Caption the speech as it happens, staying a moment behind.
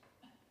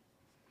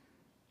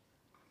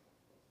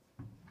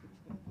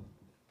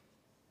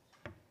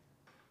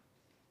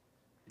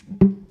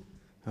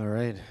All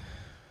right.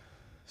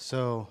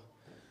 So,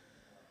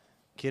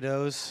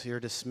 kiddos, you're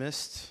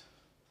dismissed.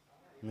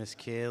 Miss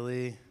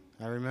Kaylee,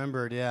 I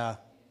remembered, yeah.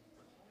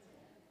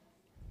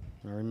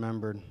 I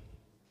remembered.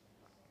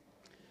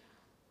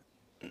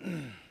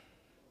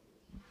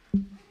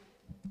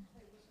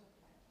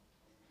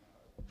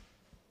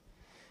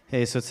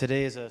 Hey, so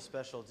today is a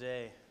special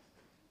day.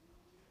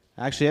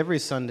 Actually, every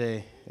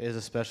Sunday is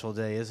a special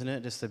day, isn't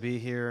it? Just to be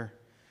here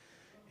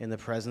in the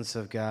presence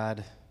of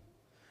God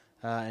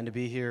and to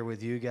be here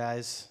with you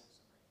guys.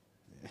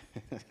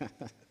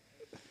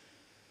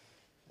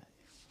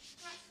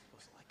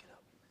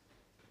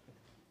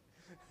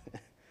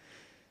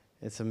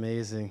 It's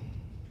amazing.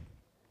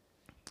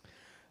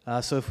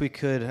 So if we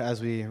could,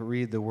 as we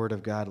read the Word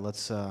of God,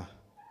 let's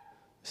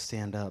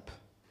stand up.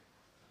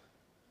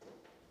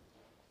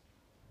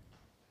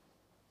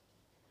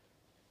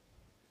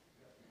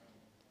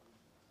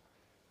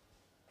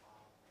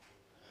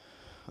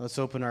 Let's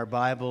open our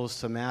Bibles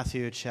to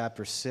Matthew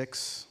chapter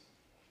 6.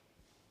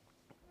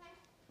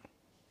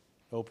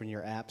 Open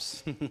your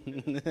apps.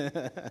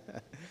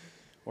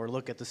 Or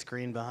look at the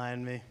screen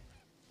behind me.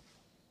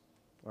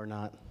 Or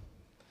not.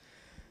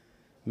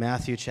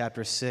 Matthew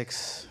chapter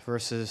 6,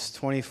 verses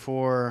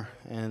 24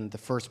 and the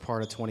first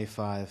part of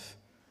 25.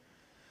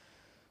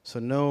 So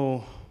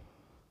no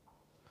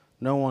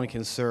one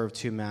can serve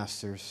two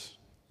masters.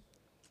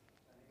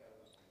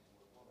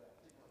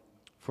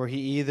 For he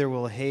either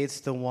will hate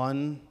the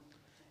one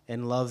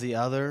and love the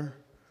other,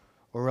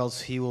 or else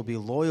he will be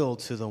loyal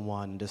to the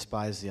one and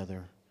despise the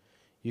other.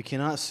 You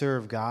cannot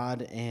serve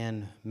God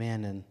and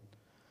mammon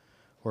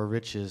or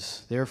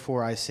riches.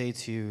 Therefore I say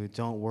to you,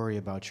 don't worry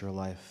about your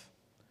life.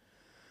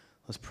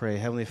 Let's pray.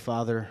 Heavenly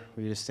Father,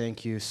 we just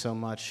thank you so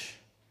much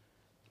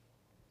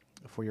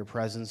for your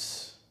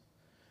presence.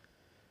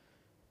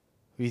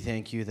 We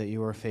thank you that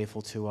you are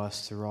faithful to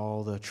us through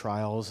all the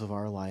trials of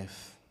our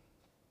life.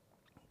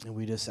 And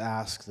we just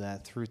ask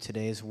that through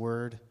today's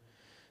word,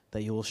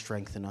 that you will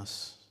strengthen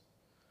us.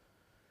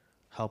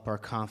 Help our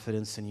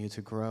confidence in you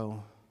to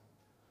grow.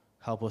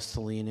 Help us to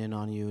lean in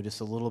on you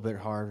just a little bit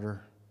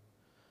harder.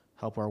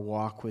 Help our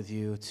walk with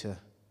you to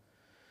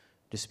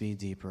just be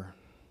deeper.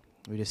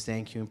 We just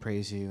thank you and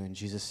praise you. In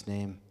Jesus'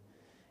 name,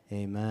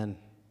 amen.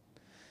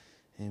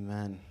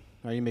 Amen.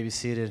 All right, you may be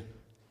seated.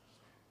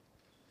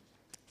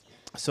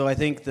 So I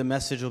think the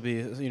message will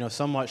be,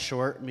 somewhat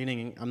short,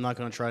 meaning I'm not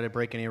going to try to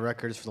break any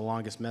records for the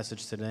longest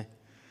message today.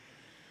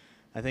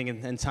 I think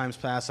in times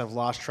past I've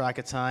lost track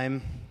of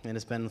time, and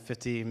it's been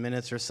 50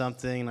 minutes or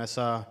something, and I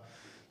saw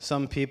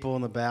some people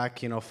in the back,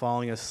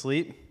 falling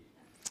asleep.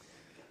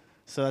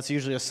 So that's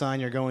usually a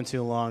sign you're going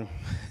too long.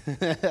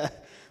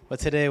 But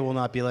today will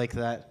not be like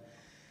that.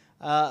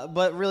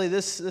 But really,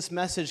 this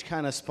message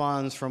kind of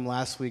spawns from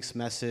last week's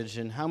message.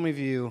 And how many of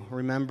you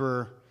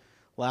remember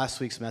last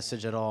week's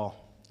message at all?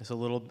 Just a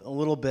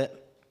little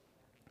bit.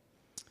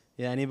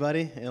 Yeah,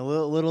 anybody? A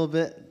little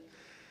bit.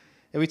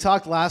 And we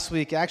talked last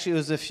week. Actually, it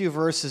was a few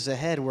verses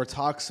ahead where it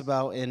talks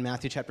about in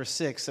Matthew chapter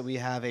 6 that we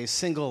have a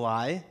single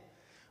eye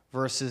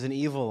versus an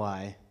evil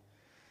eye.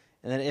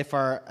 And then if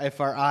our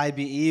eye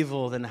be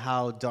evil, then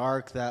how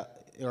dark the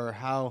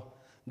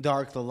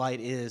light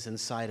is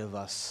inside of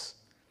us.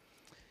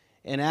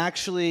 And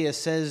actually, it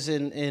says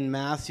in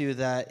Matthew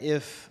that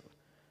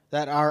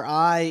our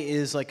eye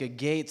is like a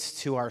gate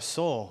to our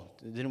soul.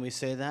 Didn't we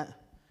say that?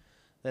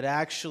 That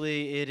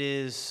actually it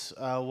is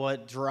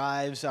what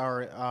drives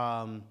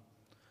our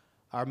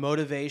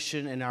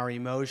motivation and our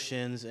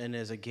emotions, and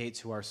is a gate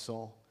to our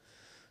soul.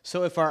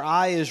 So if our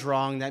eye is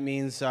wrong, that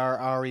means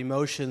our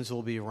emotions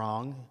will be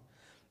wrong,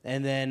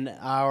 and then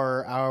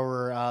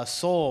our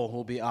soul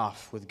will be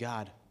off with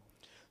God.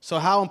 So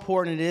how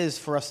important it is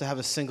for us to have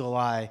a single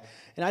eye.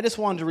 And I just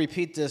wanted to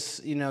repeat this,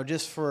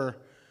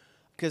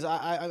 because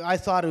I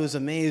thought it was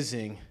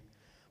amazing.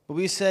 But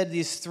we said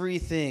these three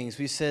things.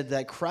 We said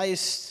that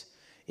Christ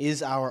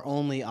is our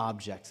only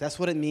object. That's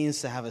what it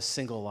means to have a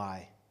single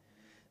eye.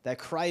 That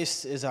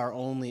Christ is our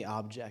only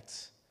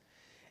object.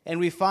 And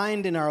we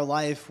find in our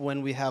life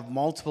when we have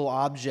multiple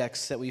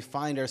objects that we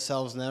find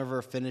ourselves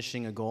never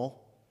finishing a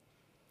goal.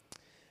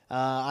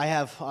 I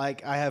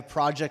have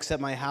projects at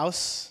my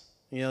house.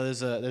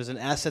 There's an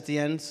S at the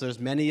end, so there's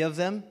many of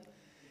them,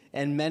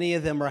 and many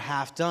of them are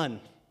half done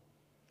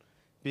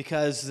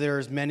because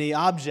there's many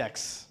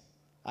objects.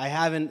 I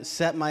haven't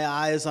set my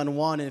eyes on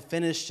one and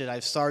finished it.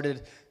 I've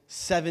started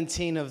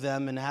 17 of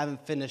them and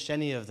haven't finished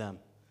any of them.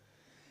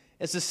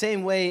 It's the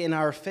same way in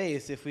our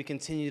faith if we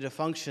continue to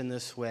function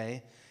this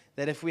way,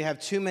 that if we have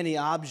too many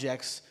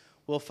objects,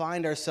 we'll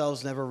find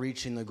ourselves never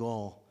reaching the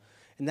goal.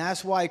 And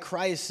that's why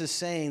Christ is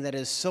saying that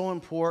it's so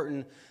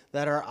important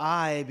that our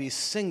eye be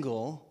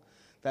single,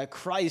 that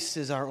Christ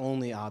is our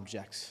only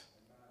object.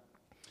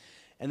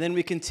 And then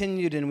we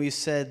continued and we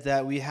said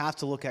that we have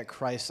to look at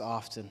Christ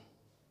often.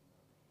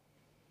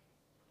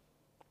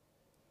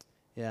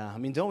 Yeah,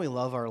 don't we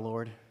love our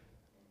Lord?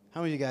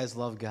 How many of you guys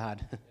love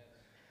God?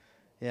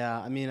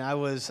 Yeah,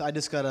 I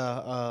just got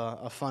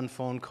a fun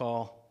phone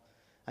call.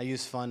 I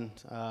use fun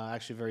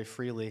actually very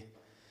freely.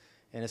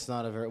 And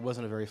it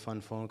wasn't a very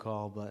fun phone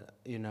call, but,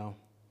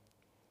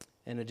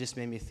 and it just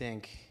made me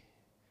think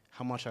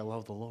how much I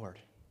love the Lord.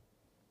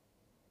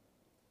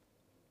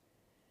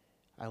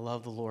 I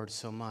love the Lord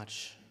so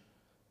much.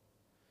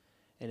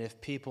 And if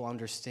people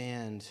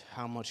understand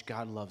how much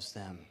God loves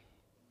them,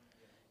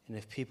 and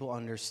if people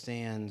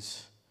understand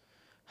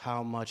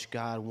how much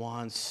God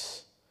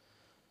wants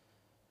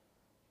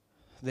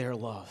their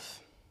love,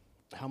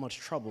 how much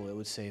trouble it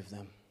would save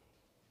them.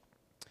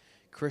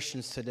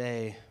 Christians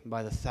today,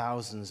 by the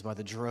thousands, by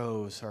the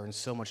droves, are in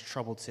so much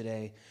trouble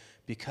today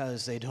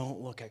because they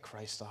don't look at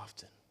Christ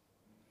often.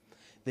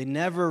 They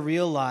never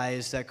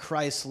realize that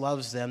Christ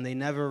loves them. They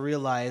never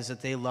realize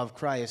that they love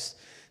Christ.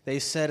 They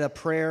said a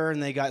prayer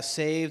and they got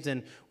saved,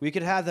 and we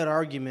could have that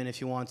argument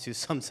if you want to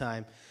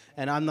sometime,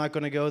 and I'm not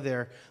going to go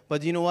there.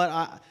 But you know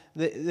what?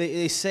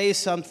 They say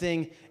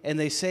something and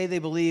they say they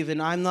believe,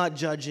 and I'm not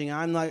judging.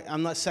 I'm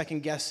not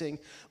second guessing.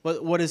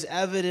 But what is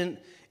evident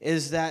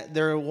is that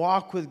their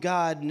walk with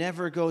God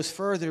never goes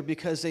further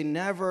because they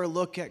never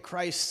look at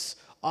Christ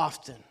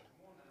often.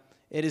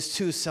 It is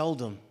too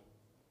seldom.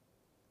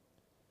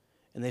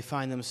 And they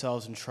find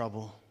themselves in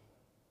trouble.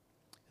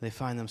 They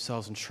find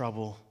themselves in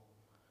trouble.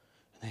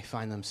 And they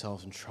find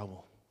themselves in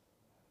trouble.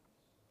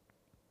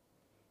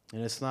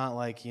 And it's not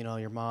like,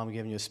 your mom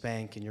giving you a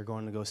spank and you're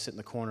going to go sit in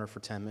the corner for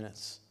 10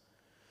 minutes.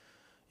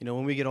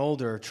 When we get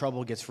older,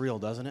 trouble gets real,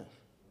 doesn't it?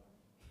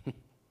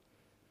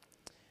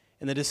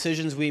 And the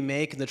decisions we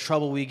make and the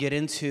trouble we get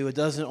into, it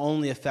doesn't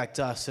only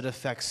affect us. It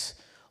affects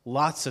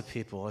lots of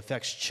people. It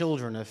affects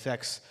children. It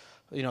affects,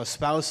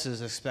 spouses.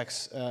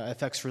 It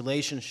affects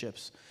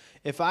relationships.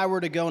 If I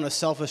were to go on a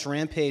selfish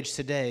rampage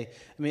today,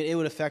 it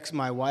would affect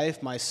my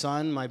wife, my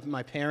son,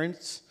 my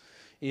parents,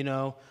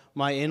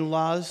 my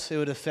in-laws. It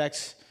would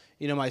affect,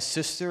 my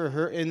sister or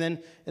her, and then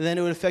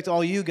it would affect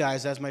all you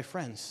guys as my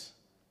friends.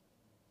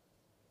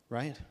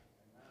 Right?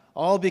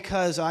 All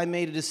because I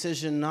made a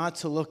decision not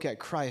to look at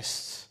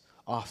Christ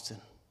often.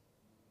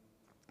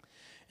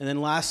 And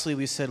then lastly,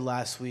 we said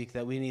last week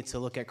that we need to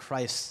look at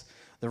Christ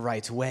the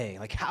right way.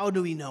 Like, how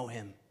do we know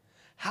him?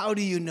 How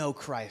do you know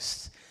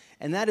Christ?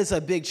 And that is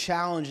a big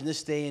challenge in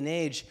this day and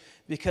age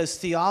because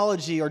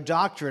theology or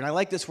doctrine, I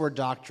like this word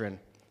doctrine.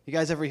 You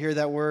guys ever hear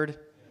that word?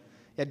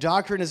 Yeah,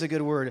 doctrine is a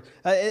good word.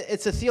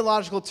 It's a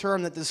theological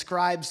term that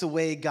describes the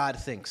way God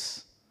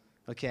thinks.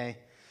 Okay?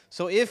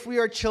 So if we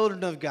are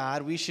children of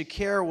God, we should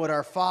care what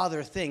our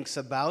Father thinks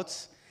about,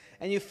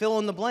 and you fill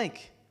in the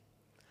blank.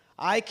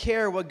 I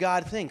care what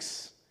God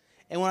thinks.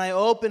 And when I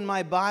open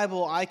my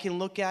Bible, I can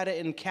look at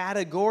it in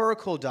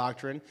categorical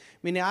doctrine,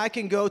 meaning I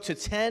can go to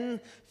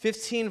 10,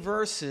 15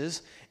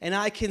 verses, and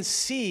I can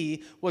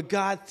see what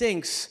God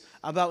thinks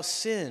about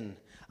sin.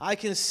 I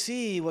can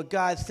see what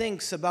God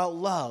thinks about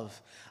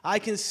love. I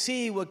can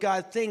see what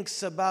God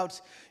thinks about,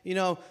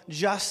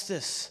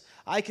 justice.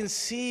 I can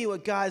see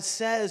what God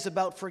says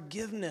about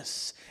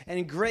forgiveness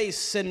and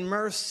grace and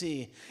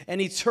mercy and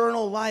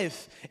eternal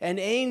life and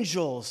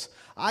angels.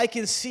 I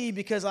can see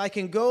because I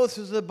can go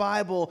through the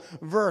Bible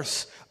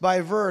verse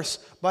by verse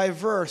by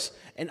verse,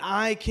 and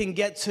I can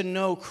get to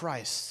know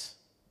Christ.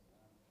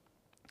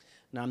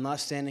 Now, I'm not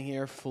standing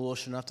here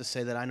foolish enough to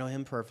say that I know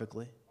him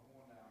perfectly.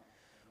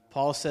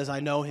 Paul says, I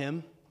know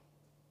him,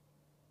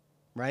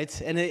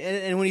 right? And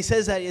when he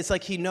says that, it's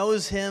like he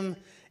knows him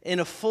in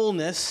a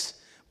fullness,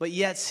 but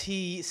yet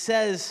he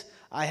says,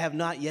 I have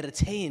not yet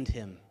attained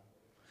him.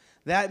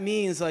 That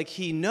means like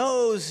he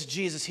knows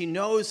Jesus, he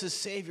knows his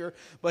Savior,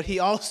 but he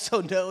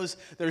also knows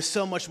there's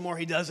so much more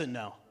he doesn't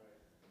know.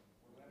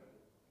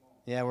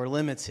 Yeah, we're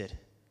limited.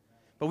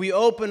 But we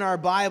open our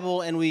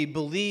Bible and we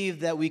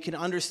believe that we can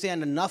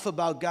understand enough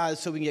about God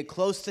so we can get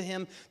close to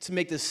him, to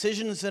make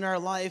decisions in our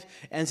life,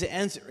 and to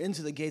enter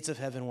into the gates of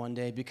heaven one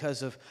day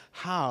because of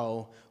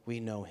how we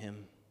know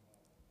him.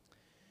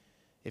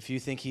 If you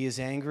think he is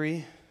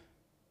angry,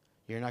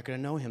 you're not going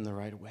to know him the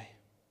right way.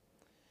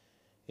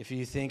 If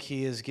you think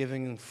he is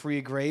giving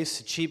free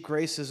grace, cheap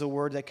grace is a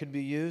word that could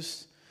be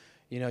used,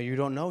 you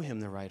don't know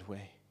him the right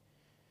way.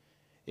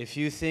 If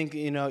you think,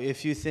 he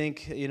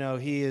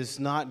is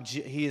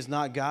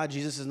not God,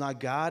 Jesus is not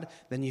God,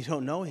 then you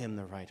don't know him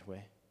the right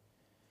way.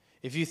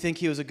 If you think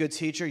he was a good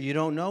teacher, you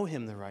don't know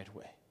him the right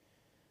way.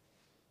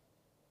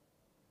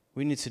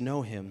 We need to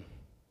know him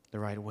the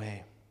right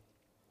way.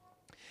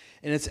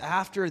 And it's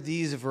after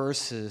these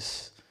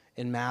verses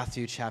in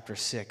Matthew chapter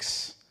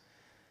 6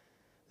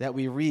 that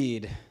we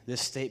read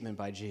this statement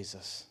by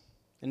Jesus.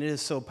 And it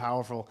is so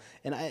powerful.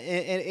 And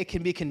it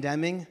can be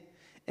condemning.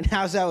 And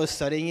as I was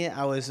studying it,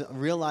 I was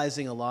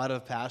realizing a lot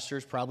of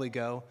pastors probably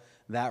go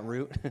that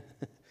route.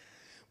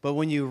 But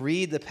when you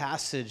read the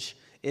passage,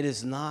 it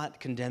is not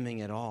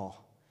condemning at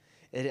all.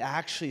 It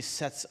actually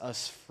sets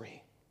us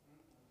free.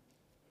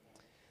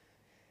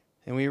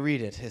 And we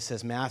read it. It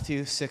says,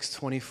 Matthew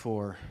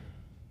 6:24,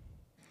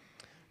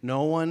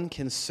 no one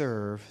can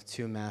serve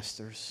two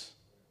masters.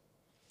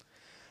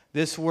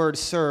 This word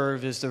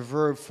serve is the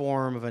verb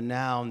form of a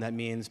noun that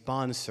means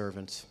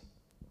bondservant.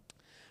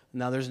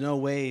 Now, there's no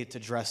way to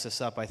dress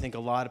this up. I think a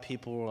lot of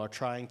people are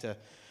trying to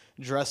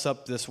dress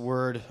up this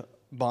word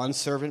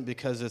bondservant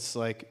because it's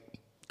like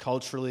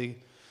culturally,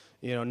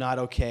 not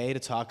okay to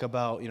talk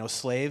about,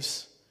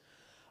 slaves.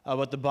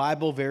 But the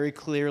Bible very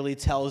clearly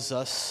tells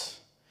us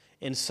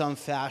in some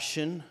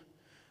fashion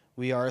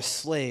we are a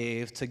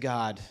slave to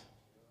God.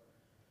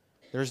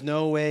 There's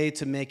no way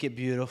to make it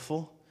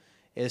beautiful.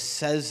 It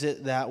says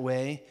it that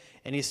way.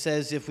 And he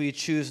says if we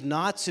choose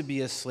not to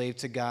be a slave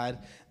to God,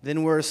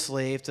 then we're a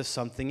slave to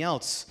something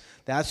else.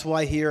 That's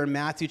why here in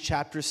Matthew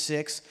chapter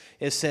 6,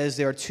 it says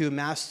there are two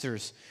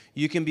masters.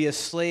 You can be a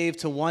slave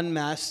to one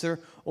master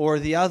or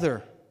the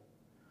other.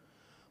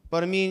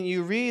 But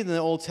you read in the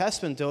Old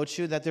Testament, don't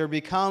you, that there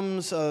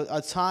becomes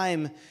a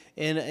time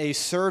in a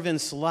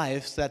servant's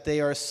life that they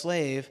are a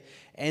slave,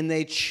 and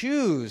they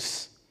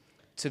choose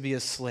to be a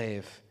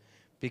slave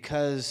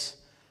because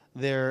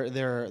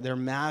their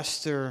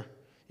master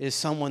is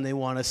someone they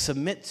want to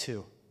submit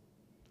to.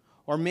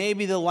 Or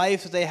maybe the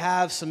life that they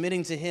have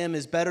submitting to him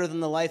is better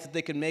than the life that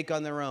they can make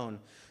on their own,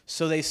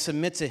 so they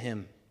submit to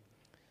him.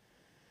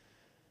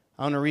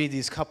 I want to read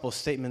these couple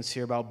statements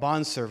here about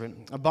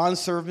bondservant. A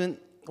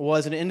bondservant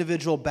was an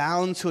individual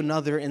bound to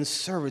another in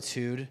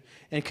servitude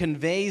and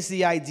conveys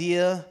the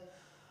idea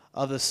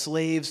of a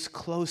slave's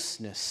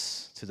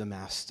closeness to the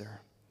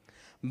master,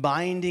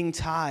 binding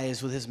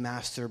ties with his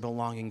master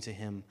belonging to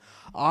him,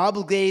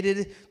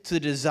 obligated to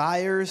and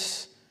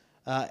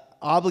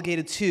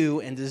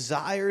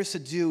desires to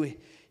do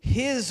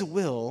his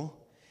will,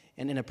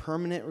 and in a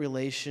permanent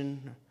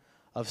relation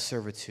of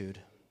servitude.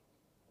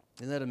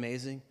 Isn't that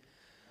amazing?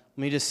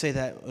 Let me just say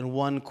that in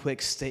one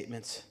quick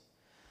statement.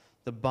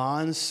 The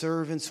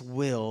bondservant's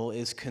will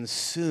is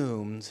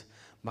consumed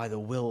by the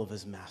will of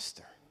his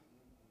master.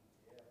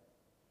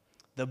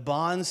 The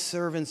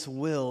bondservant's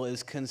will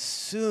is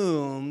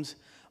consumed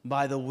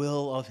by the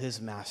will of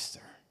his master.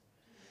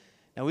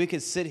 Now, we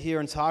could sit here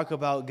and talk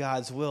about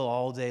God's will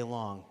all day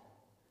long.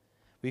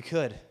 We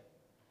could.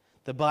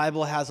 The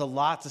Bible has a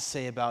lot to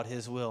say about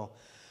his will.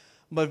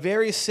 But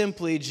very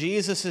simply,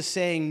 Jesus is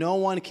saying no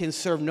one can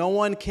serve, no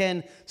one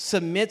can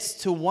submit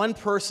to one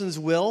person's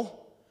will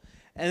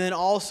and then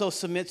also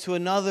submit to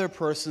another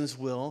person's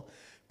will,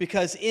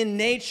 because in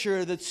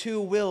nature, the two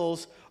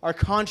wills are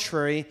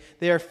contrary.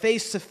 They are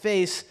face to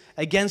face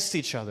against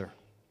each other.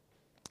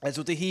 That's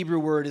what the Hebrew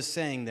word is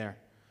saying there,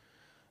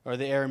 or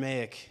the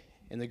Aramaic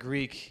and the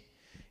Greek.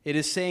 It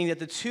is saying that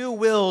the two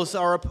wills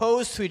are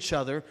opposed to each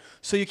other,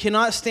 so you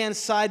cannot stand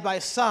side by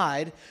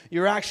side.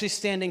 You're actually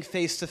standing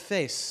face to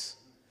face.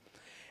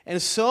 And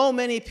so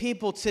many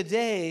people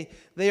today,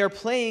 they are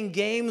playing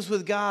games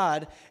with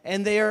God,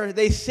 and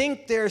they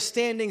think they're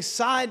standing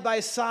side by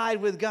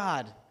side with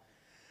God.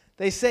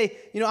 They say,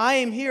 I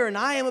am here and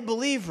I am a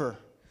believer,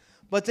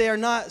 but they are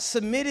not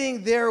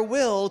submitting their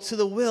will to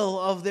the will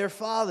of their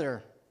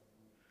Father,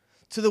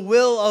 to the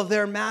will of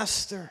their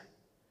master.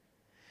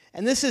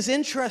 And this is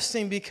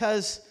interesting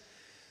because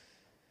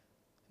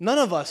none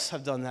of us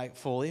have done that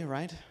fully,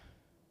 right?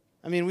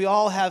 We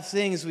all have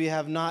things we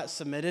have not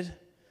submitted.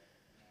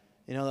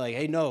 Like,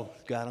 hey, no,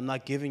 God, I'm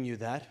not giving you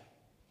that.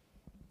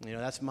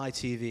 That's my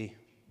TV.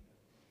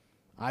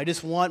 I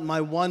just want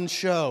my one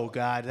show,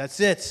 God.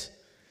 That's it.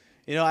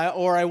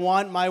 I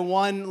want my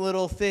one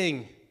little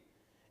thing.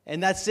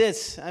 And that's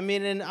it.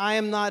 And I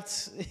am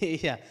not,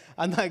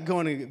 I'm not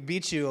going to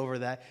beat you over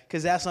that,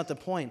 because that's not the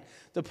point.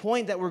 The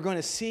point that we're going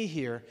to see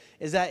here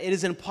is that it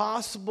is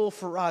impossible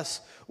for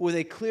us with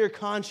a clear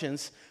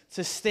conscience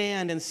to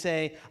stand and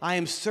say, I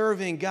am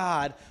serving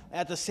God.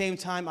 At the same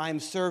time, I am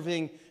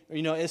serving,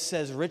 it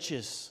says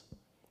riches.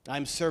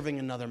 I'm serving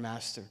another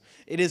master.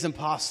 It is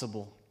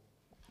impossible.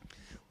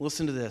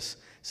 Listen to this.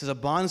 It says, a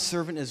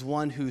bondservant is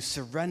one who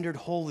surrendered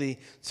wholly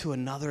to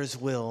another's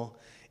will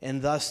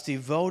and thus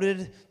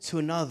devoted to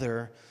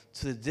another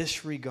to the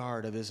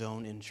disregard of his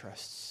own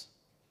interests.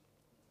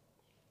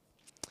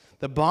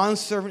 The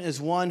bondservant is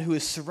one who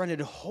is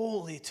surrendered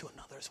wholly to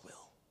another's will.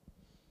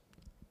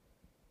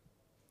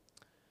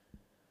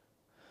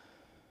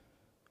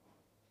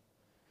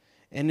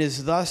 And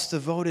is thus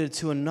devoted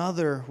to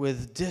another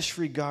with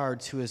disregard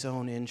to his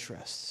own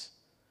interests.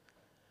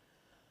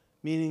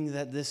 Meaning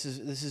that this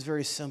is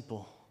very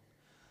simple.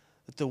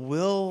 That the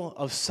will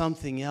of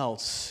something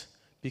else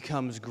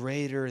becomes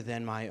greater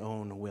than my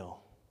own will.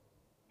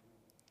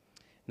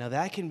 Now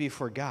that can be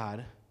for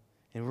God,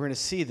 and we're going to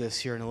see this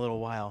here in a little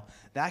while.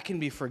 That can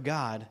be for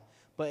God,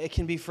 but it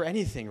can be for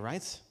anything,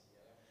 right?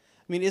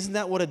 Isn't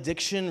that what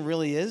addiction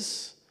really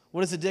is?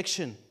 What is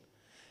addiction?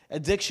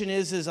 Addiction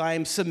is I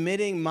am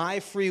submitting my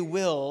free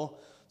will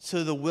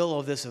to the will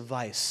of this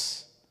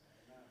vice.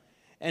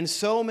 And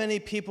so many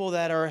people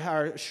that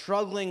are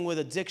struggling with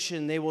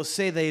addiction, they will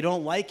say they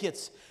don't like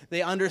it.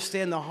 They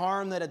understand the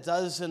harm that it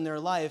does in their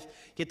life,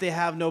 yet they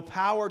have no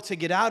power to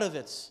get out of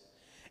it.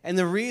 And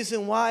the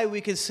reason why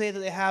we can say that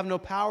they have no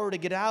power to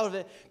get out of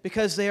it,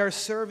 because they are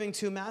serving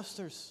two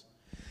masters.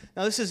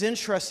 Now this is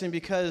interesting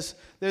because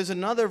there's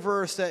another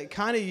verse that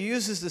kind of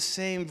uses the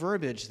same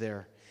verbiage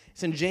there.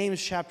 It's in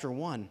James chapter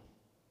 1.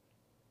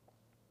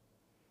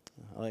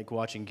 I like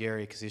watching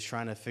Gary because he's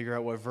trying to figure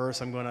out what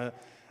verse I'm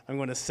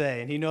going to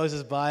say, and he knows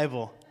his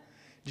Bible.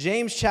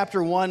 James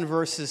chapter 1,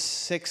 verses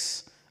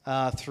 6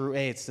 through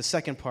 8. It's the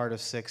second part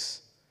of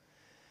 6.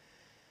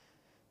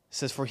 It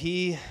says,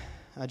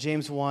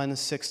 James 1,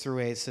 6 through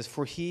 8 says,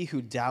 "For he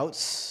who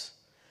doubts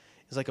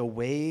is like a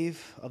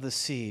wave of the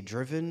sea,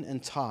 driven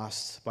and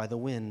tossed by the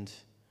wind.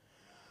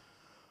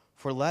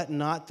 For let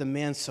not the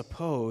man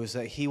suppose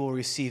that he will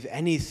receive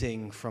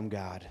anything from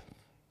God.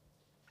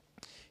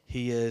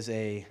 He is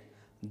a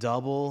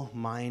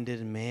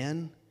double-minded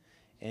man,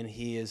 and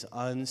he is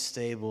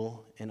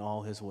unstable in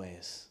all his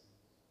ways."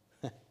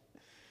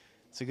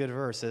 It's a good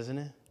verse, isn't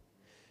it?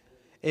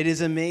 It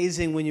is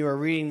amazing when you are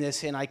reading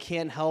this, and I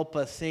can't help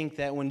but think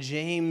that when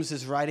James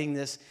is writing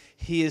this,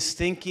 he is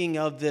thinking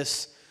of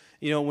this,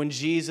 when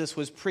Jesus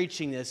was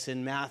preaching this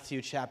in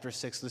Matthew chapter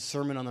 6, the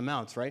Sermon on the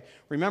Mount, right?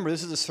 Remember,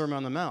 this is the Sermon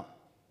on the Mount.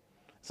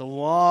 It's a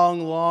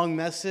long, long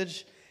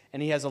message,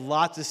 and he has a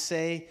lot to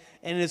say,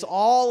 and it is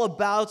all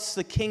about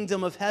the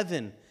kingdom of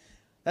heaven.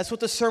 That's what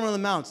the Sermon on the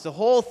Mount, the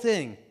whole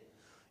thing,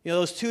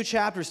 those 2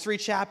 chapters, 3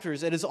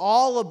 chapters, it is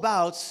all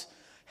about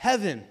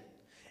heaven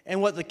and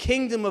what the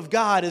kingdom of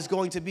God is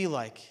going to be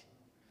like.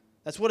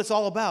 That's what it's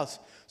all about.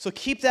 So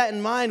keep that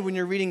in mind when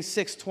you're reading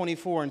 6,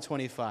 24, and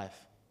 25.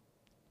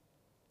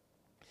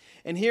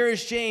 And here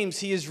is James.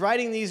 He is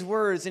writing these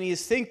words, and he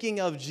is thinking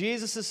of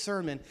Jesus'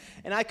 sermon.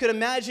 And I could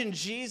imagine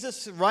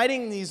Jesus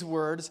writing these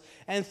words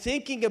and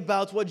thinking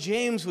about what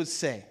James would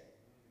say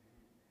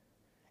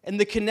and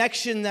the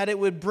connection that it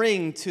would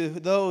bring to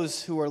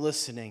those who are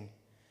listening.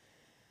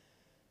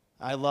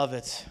 I love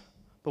it.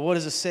 But what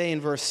does it say in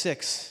verse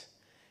 6?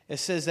 It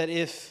says that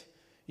if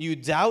you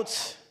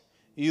doubt,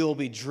 you'll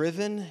be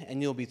driven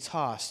and you'll be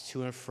tossed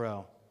to and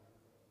fro.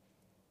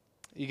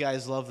 You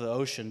guys love the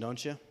ocean,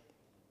 don't you?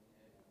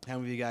 How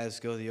many of you guys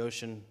go to the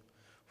ocean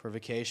for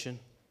vacation?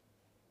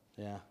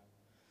 Yeah.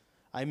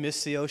 I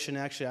miss the ocean,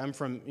 actually. I'm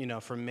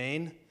from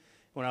Maine.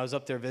 When I was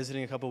up there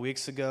visiting a couple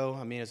weeks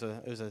ago,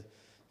 it was a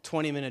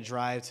 20-minute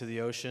drive to the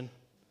ocean.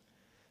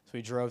 So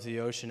we drove to the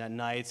ocean at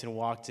night and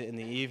walked it in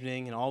the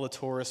evening, and all the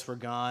tourists were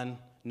gone.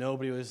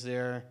 Nobody was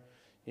there.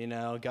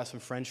 Got some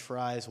French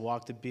fries,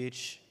 walked the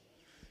beach,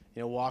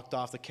 walked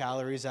off the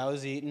calories I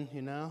was eating,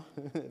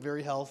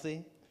 very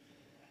healthy.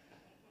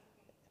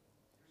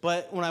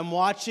 But when I'm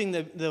watching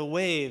the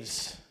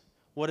waves,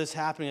 what is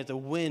happening is the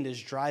wind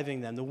is driving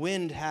them. The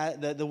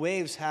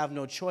waves have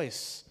no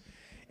choice.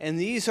 And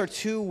these are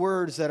 2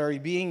 words that are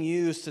being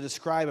used to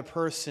describe a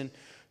person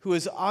who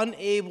is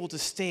unable to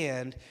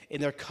stand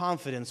in their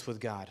confidence with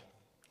God.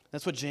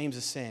 That's what James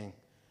is saying.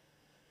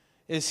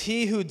 Is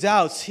he who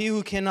doubts, he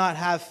who cannot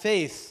have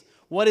faith.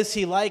 What is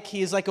he like?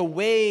 He is like a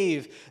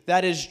wave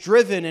that is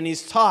driven and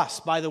he's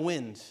tossed by the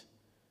wind.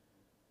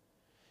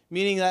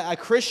 Meaning that a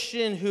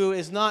Christian who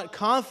is not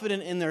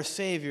confident in their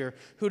Savior,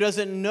 who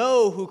doesn't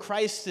know who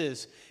Christ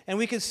is, and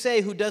we could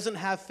say who doesn't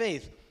have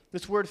faith.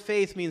 This word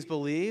faith means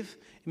believe,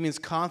 it means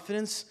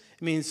confidence,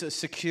 it means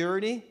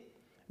security,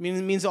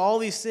 it means all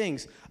these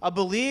things. A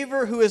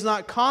believer who is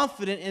not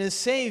confident in his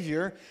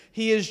Savior,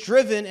 he is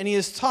driven and he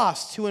is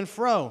tossed to and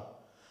fro.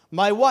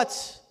 My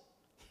what?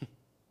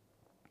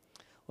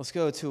 Let's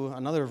go to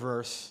another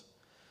verse.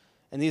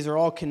 And these are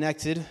all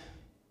connected.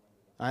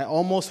 I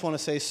almost want to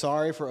say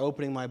sorry for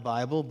opening my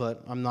Bible,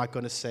 but I'm not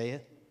going to say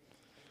it.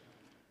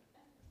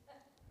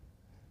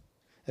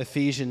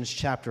 Ephesians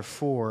chapter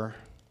 4,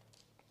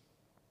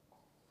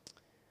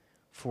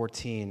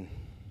 14.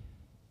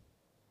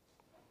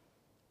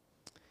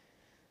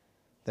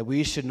 That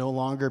we should no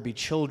longer be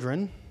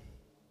children.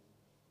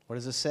 What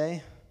does it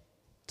say?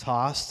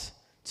 Tossed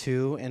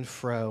to and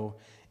fro,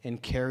 and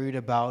carried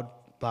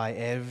about by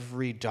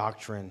every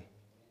doctrine,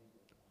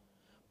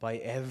 by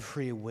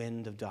every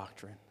wind of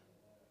doctrine.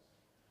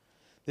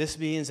 This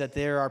means that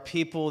there are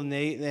people,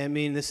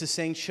 this is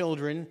saying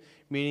children,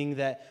 meaning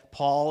that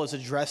Paul is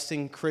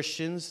addressing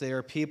Christians. They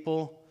are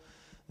people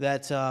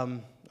that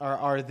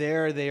are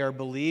there, they are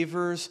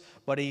believers,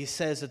 but he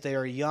says that they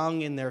are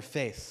young in their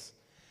faith.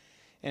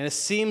 And it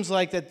seems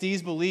like that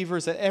these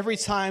believers, that every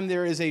time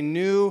there is a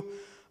new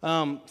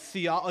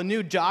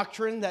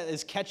doctrine that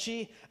is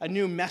catchy, a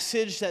new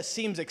message that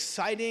seems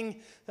exciting,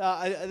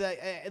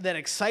 that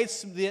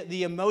excites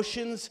the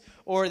emotions,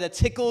 or that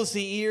tickles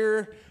the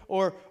ear,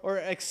 or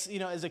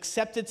is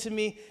accepted to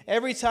me.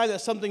 Every time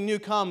that something new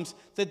comes,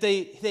 that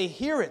they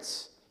hear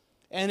it,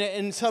 and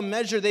in some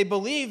measure they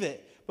believe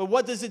it. But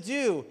what does it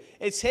do?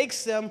 It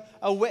takes them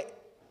away.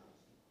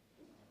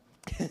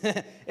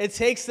 It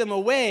takes them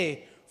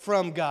away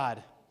from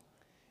God.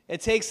 It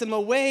takes them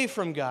away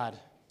from God.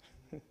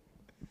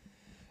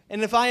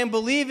 And if I am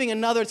believing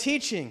another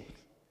teaching,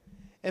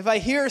 if I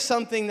hear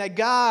something that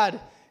God,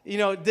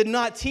 did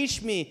not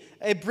teach me,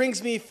 it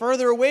brings me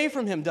further away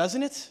from Him,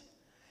 doesn't it?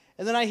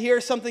 And then I hear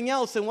something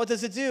else, and what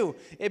does it do?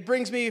 It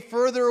brings me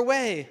further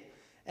away.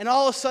 And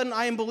all of a sudden,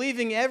 I am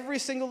believing every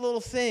single little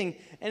thing,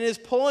 and it is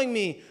pulling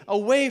me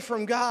away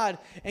from God.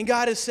 And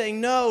God is saying,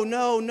 no,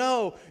 no,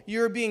 no,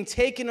 you're being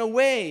taken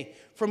away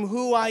from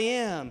who I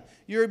am.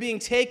 You're being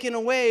taken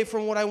away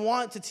from what I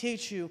want to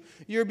teach you.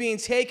 You're being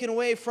taken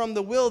away from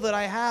the will that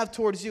I have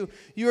towards you.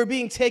 You are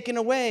being taken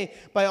away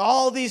by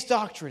all these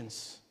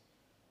doctrines.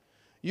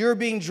 You're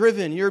being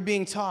driven. You're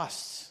being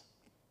tossed.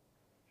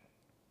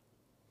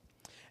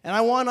 And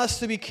I want us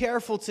to be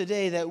careful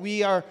today that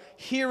we are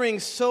hearing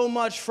so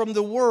much from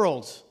the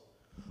world.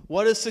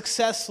 What does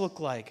success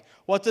look like?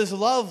 What does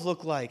love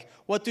look like?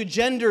 What do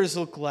genders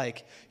look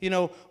like?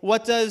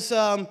 What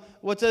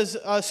does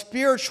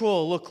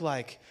spiritual look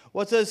like?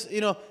 What does,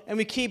 and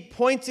we keep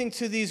pointing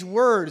to these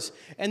words,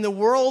 and the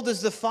world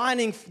is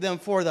defining them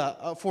for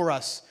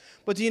us.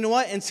 But do you know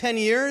what? In 10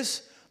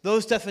 years,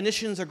 those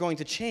definitions are going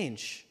to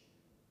change.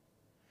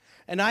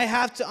 And I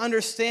have to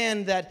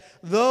understand that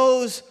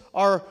those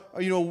are,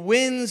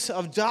 winds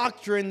of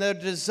doctrine that are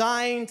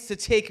designed to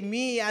take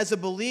me as a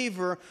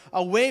believer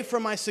away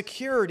from my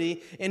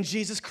security in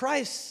Jesus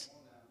Christ.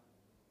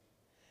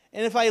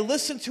 And if I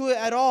listen to it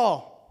at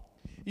all,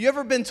 you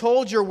ever been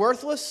told you're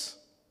worthless?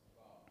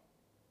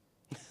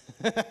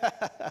 You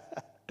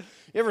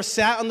ever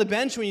sat on the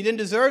bench when you didn't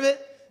deserve it?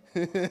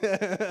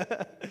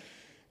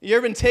 You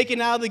ever been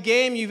taken out of the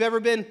game? You've ever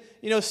been,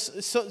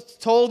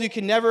 told you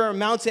can never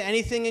amount to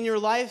anything in your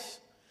life?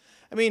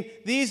 I mean,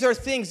 these are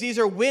things, these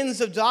are winds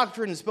of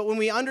doctrines, but when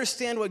we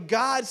understand what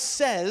God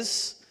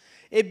says,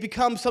 it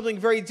becomes something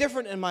very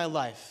different in my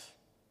life.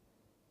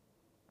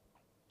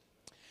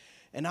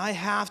 And I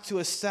have to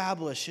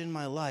establish in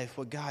my life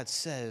what God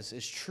says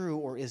is true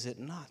or is it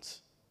not.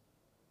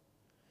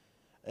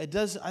 I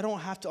don't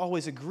have to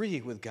always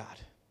agree with God.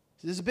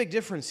 There's a big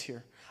difference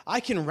here. I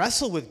can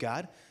wrestle with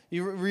God.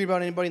 You read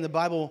about anybody in the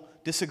Bible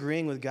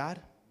disagreeing with God?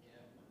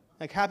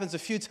 Like happens a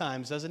few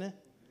times, doesn't it?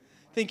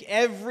 I think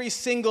every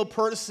single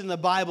person in the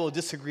Bible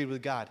disagreed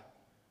with God.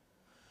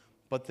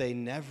 But they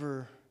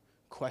never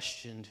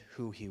questioned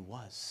who he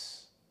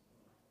was.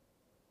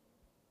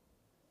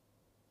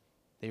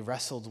 They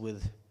wrestled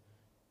with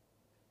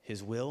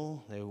his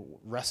will. They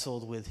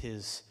wrestled with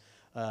his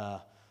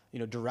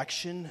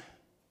direction.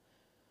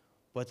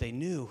 But they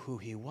knew who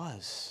he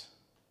was.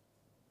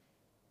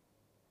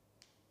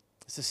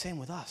 It's the same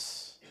with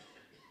us.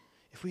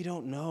 If we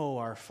don't know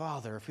our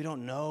Father, if we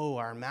don't know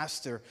our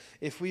Master,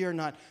 if we are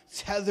not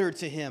tethered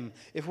to him,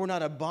 if we're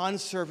not a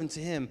bondservant to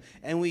him,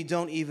 and we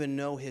don't even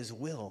know his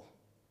will,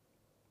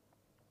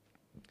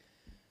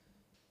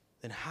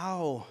 then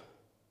how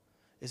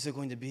is it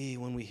going to be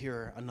when we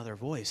hear another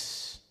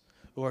voice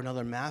or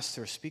another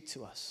master speak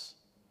to us?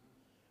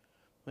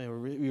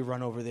 We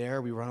run over there,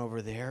 we run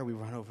over there, we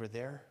run over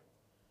there.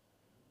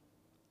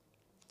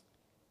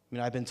 I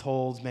mean, I've been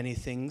told many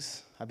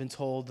things. I've been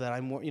told that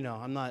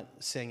I'm not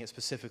saying it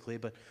specifically,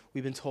 but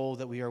we've been told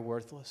that we are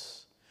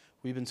worthless.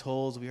 We've been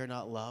told we are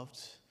not loved.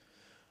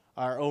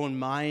 Our own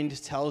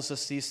mind tells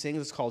us these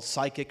things. It's called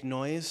psychic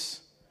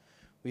noise.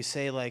 We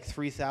say like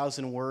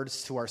 3,000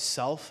 words to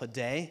ourselves a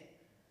day.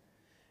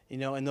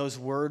 And those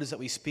words that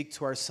we speak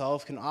to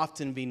ourselves can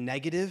often be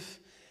negative,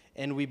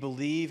 and we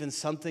believe in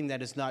something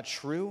that is not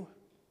true.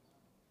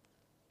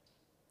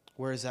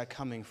 Where is that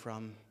coming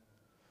from?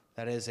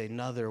 That is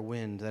another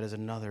wind. That is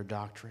another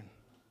doctrine.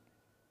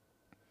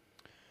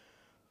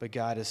 But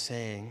God is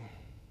saying,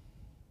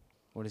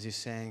 what is he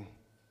saying?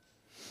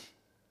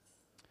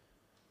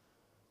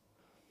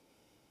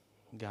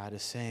 God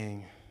is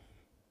saying,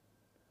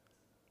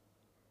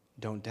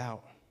 don't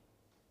doubt.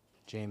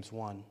 James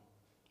 1,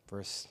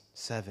 verse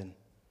 7.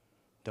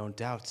 Don't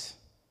doubt.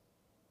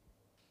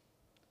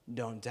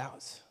 Don't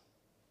doubt.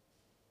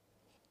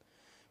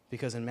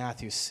 Because in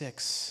Matthew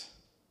 6,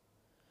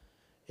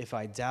 if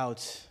I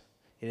doubt,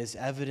 it is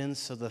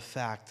evidence of the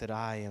fact that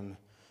I am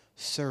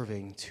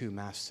serving two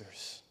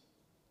masters.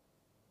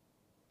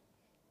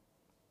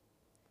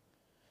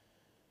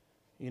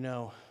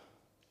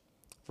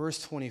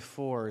 Verse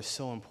 24 is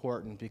so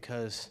important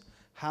because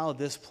how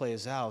this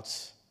plays out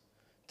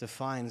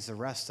defines the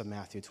rest of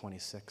Matthew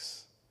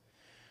 26.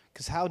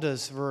 Because how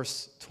does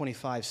verse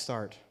 25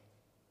 start?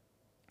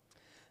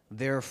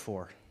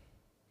 Therefore.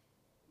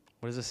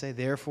 What does it say?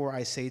 Therefore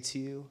I say to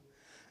you,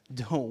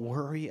 don't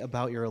worry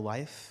about your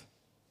life.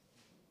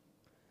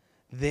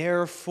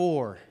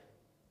 Therefore.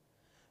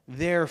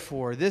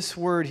 This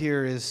word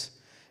here is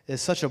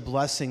such a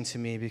blessing to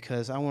me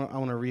because I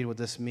want to read what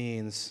this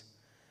means.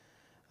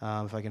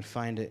 If I can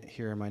find it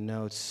here in my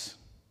notes.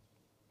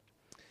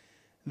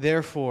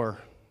 Therefore,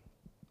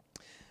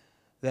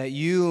 that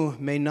you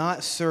may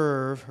not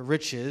serve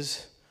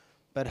riches,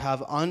 but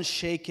have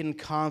unshaken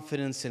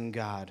confidence in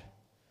God,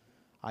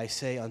 I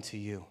say unto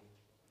you.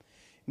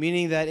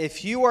 Meaning that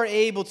if you are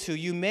able to,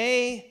 you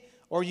may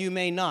or you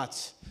may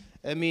not.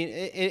 I mean,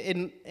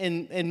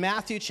 in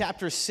Matthew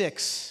chapter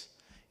 6,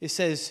 it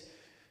says,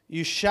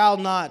 you shall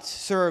not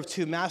serve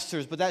two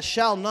masters, but that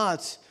shall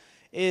not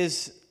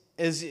is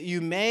you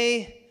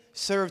may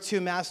serve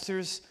two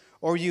masters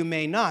or you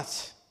may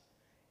not.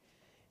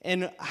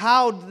 And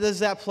how does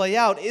that play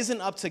out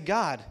isn't up to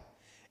God.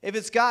 If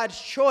it's God's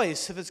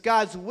choice, if it's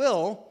God's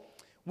will,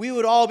 we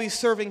would all be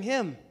serving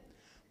him.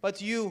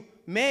 But you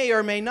may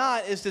or may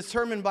not is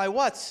determined by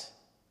what?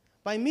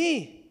 By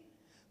me.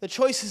 The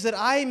choices that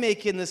I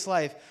make in this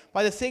life,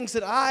 by the things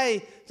that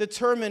I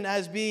determine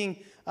as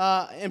being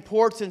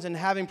important and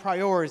having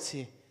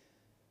priority.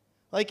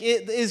 Like,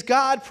 is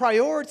God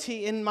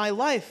priority in my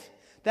life?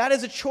 That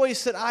is a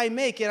choice that I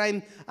make,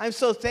 and I'm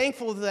so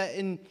thankful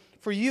that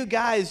for you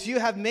guys, you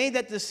have made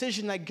that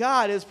decision that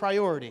God is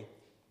priority.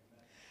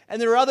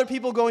 And there are other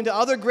people going to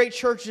other great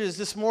churches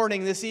this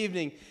morning, this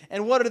evening,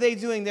 and what are they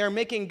doing? They're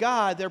making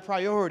God their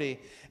priority.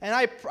 And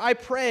I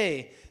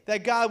pray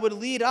that God would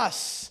lead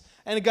us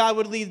and God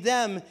would lead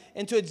them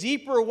into a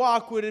deeper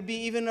walk, would it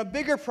be even a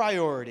bigger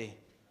priority,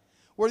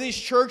 where these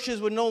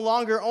churches would no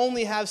longer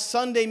only have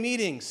Sunday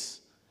meetings.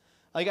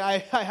 Like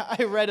I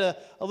read a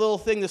little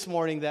thing this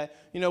morning that,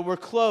 we're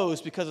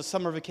closed because of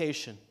summer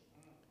vacation.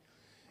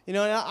 And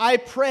I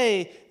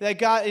pray that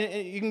God,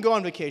 and you can go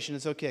on vacation,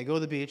 it's okay. Go to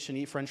the beach and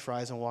eat French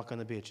fries and walk on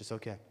the beach, it's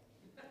okay.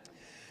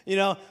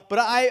 But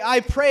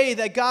I pray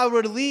that God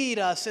would lead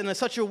us in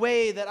such a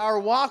way that our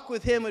walk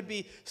with Him would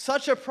be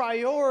such a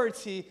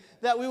priority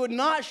that we would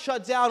not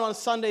shut down on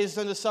Sundays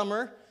during the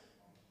summer,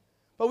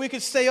 but we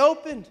could stay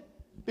open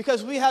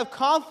because we have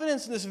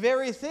confidence in this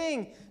very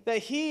thing, that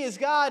He is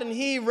God and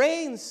He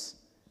reigns.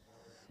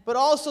 But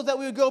also that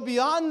we would go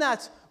beyond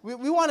that.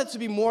 We want it to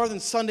be more than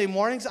Sunday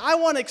mornings. I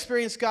want to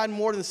experience God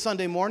more than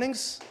Sunday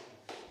mornings.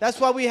 That's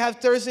why we have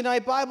Thursday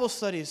night Bible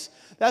studies.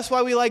 That's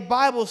why we like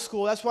Bible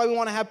school. That's why we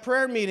want to have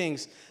prayer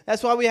meetings.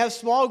 That's why we have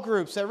small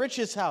groups at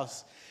Rich's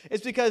house.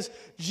 It's because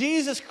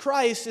Jesus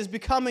Christ is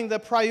becoming the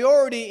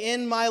priority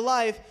in my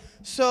life.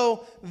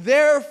 So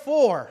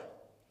therefore,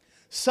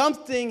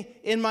 something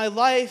in my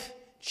life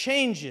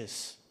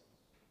changes.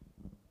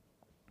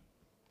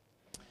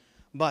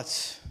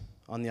 But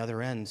on the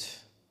other end,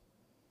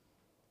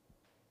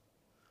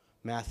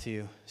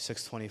 Matthew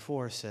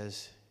 6:24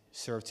 says,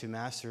 serve two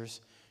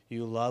masters.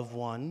 You love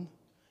one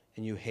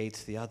and you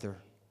hate the other.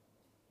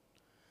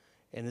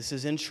 And this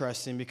is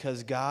interesting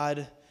because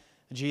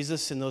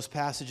Jesus in those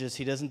passages,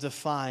 He doesn't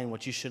define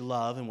what you should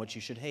love and what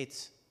you should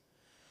hate.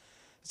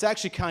 It's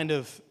actually kind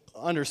of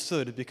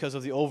understood because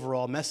of the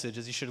overall message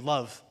is you should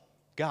love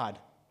God.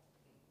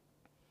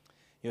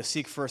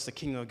 Seek first the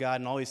kingdom of God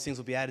and all these things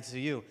will be added to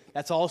you.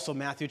 That's also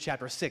Matthew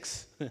chapter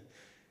 6.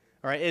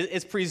 All right,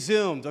 it's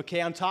presumed,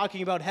 okay? I'm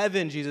talking about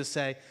heaven, Jesus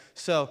say.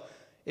 So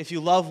if you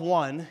love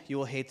one, you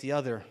will hate the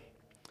other.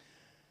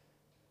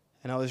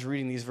 And I was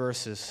reading these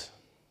verses.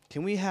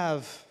 Can we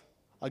have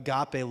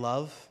agape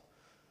love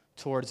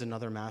towards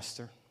another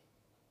master?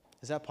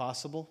 Is that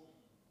possible?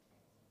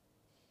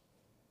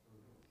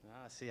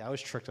 See, I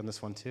was tricked on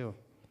this one too.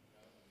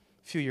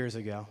 A few years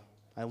ago,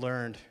 I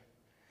learned,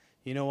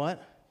 you know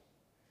what?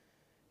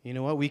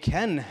 We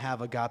can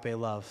have agape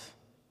love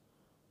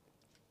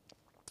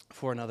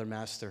for another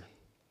master.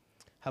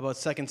 How about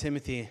 2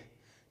 Timothy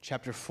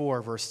chapter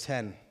 4, verse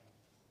 10?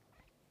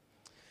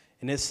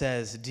 And it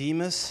says,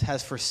 Demas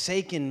has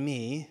forsaken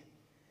me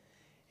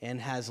and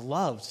has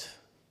loved.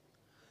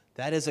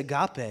 That is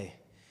agape.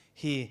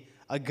 He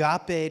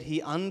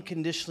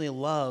unconditionally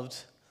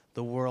loved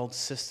the world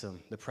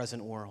system, the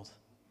present world.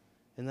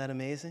 Isn't that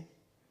amazing?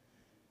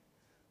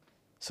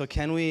 So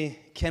can we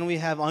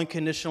have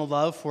unconditional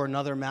love for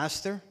another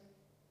master?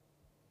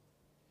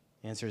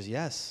 The answer is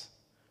yes.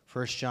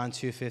 1 John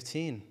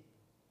 2:15.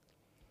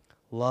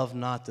 Love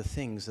not the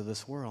things of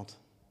this world.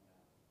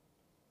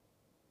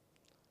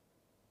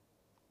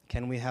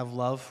 Can we have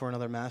love for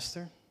another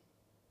master?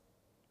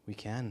 We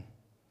can.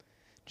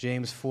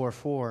 James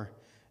 4:4.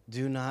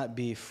 Do not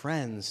be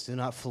friends, do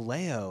not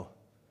phileo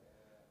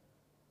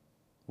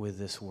with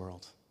this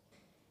world.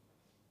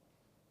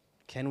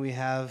 Can we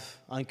have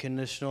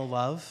unconditional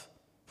love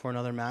for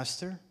another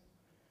master?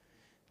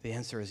 The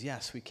answer is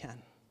yes, we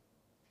can.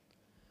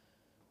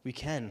 We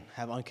can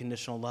have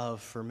unconditional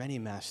love for many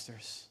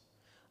masters.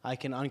 I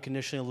can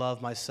unconditionally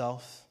love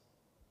myself.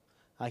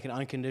 I can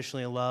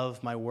unconditionally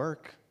love my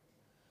work.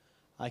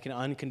 I can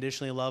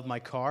unconditionally love my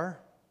car.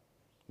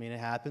 I mean, it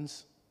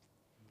happens.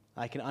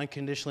 I can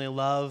unconditionally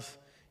love,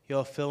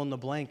 fill in the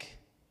blank.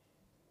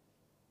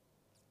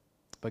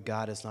 But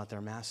God is not their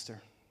master.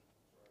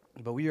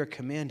 But we are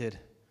commanded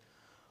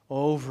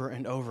over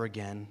and over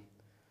again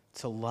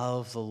to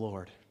love the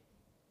Lord.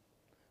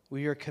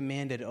 We are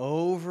commanded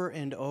over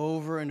and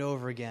over and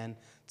over again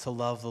to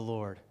love the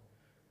Lord.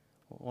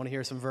 Want to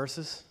hear some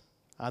verses?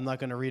 I'm not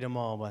going to read them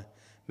all, but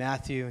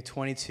Matthew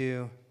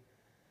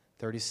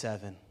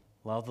 22:37.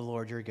 Love the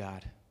Lord your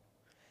God.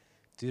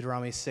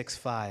 Deuteronomy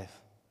 6:5.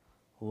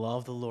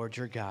 Love the Lord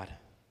your God.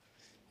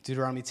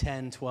 Deuteronomy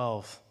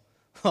 10:12.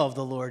 Love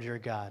the Lord your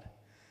God.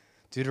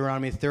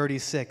 Deuteronomy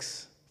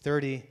 36.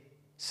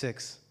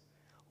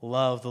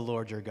 Love the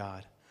Lord your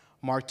God.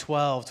 Mark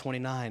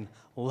 12:29.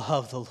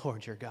 Love the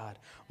Lord your God.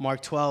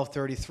 Mark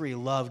 12:33.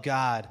 Love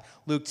God.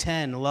 Luke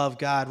 10. Love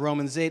God.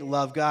 Romans 8.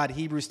 Love God.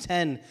 Hebrews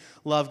 10.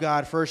 Love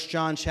God. 1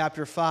 John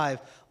chapter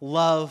 5.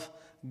 Love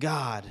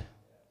God.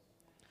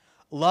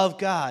 Love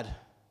God.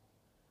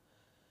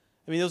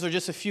 I mean, those are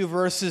just a few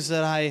verses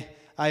that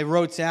I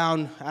wrote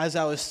down as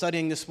I was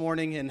studying this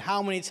morning. And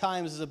how many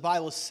times does the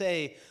Bible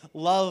say,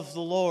 love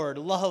the Lord,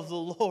 love the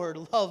Lord,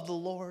 love the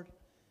Lord?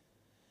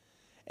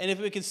 And if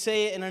we could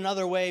say it in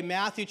another way,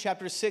 Matthew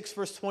chapter 6,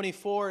 verse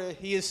 24,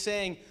 He is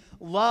saying,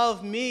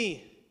 love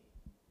me,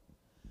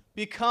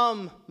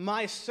 become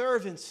my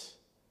servants.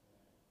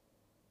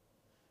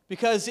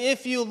 Because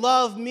if you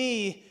love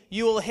me,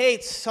 you will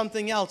hate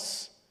something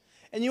else.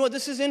 And you know what?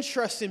 This is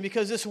interesting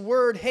because this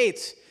word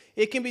hate,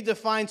 it can be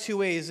defined two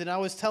ways. And I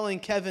was telling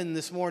Kevin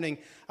this morning,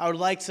 I would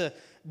like to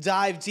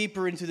dive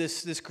deeper into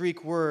this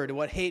Greek word,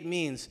 what hate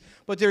means.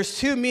 But there's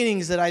two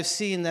meanings that I've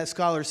seen that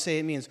scholars say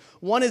it means.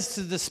 One is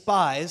to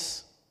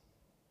despise,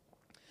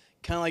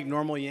 kind of like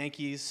normal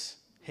Yankees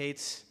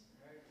hate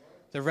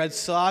the Red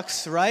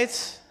Sox,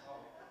 right?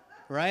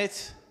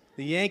 Right?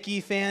 The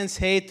Yankee fans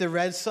hate the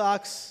Red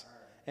Sox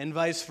and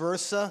vice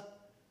versa.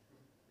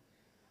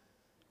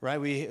 Right?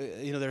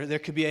 There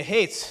could be a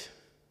hate.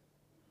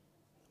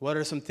 What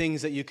are some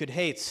things that you could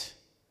hate?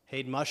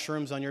 Hate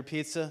mushrooms on your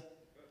pizza?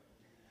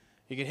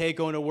 You could hate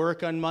going to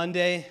work on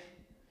Monday.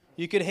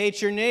 You could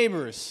hate your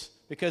neighbors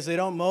because they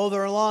don't mow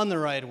their lawn the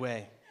right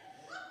way.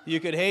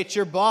 You could hate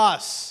your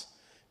boss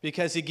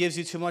because he gives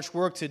you too much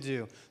work to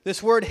do.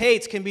 This word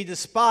hate can be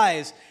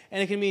despised,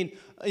 and it can mean,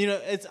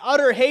 it's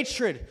utter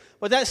hatred.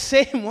 But that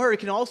same word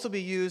can also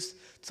be used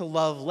to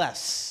love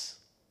less.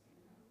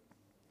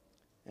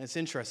 And it's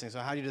interesting. So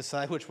how do you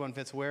decide which one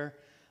fits where?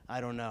 I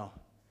don't know.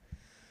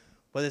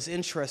 But it's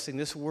interesting,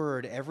 this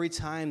word, every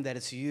time that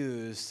it's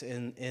used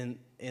in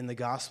the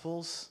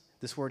Gospels,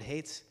 this word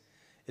hate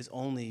is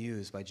only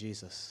used by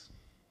Jesus.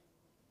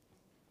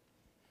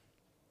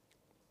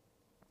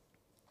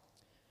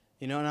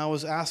 And I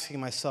was asking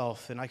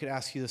myself, and I could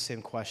ask you the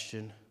same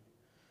question,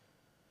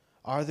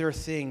 are there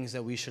things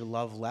that we should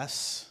love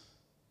less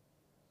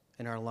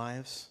in our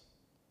lives?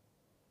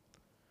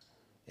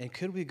 And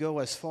could we go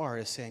as far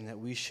as saying that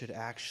we should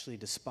actually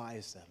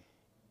despise them?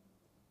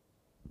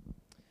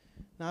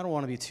 Now, I don't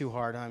want to be too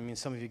hard. I mean,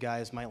 some of you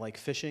guys might like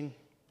fishing,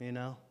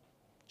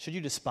 Should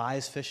you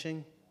despise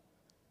fishing?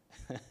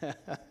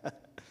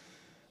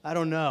 I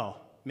don't know.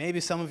 Maybe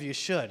some of you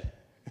should.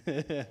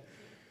 But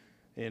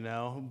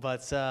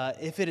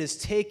if it is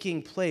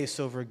taking place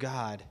over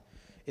God,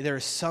 there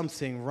is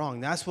something wrong.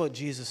 That's what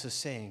Jesus is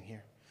saying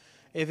here.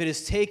 If it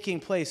is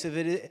taking place,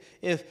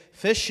 if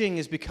fishing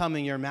is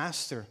becoming your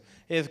master,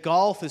 if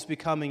golf is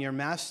becoming your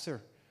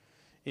master,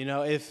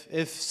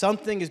 if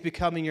something is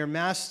becoming your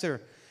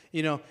master,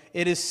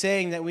 it is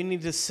saying that we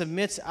need to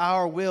submit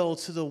our will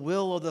to the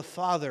will of the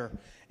Father.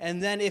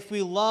 And then if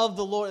we love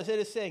the Lord, it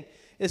is saying,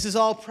 this is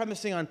all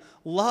premising on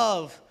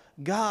love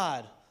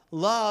God,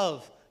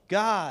 love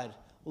God,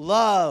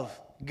 love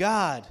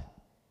God.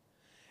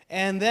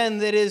 And then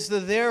that is the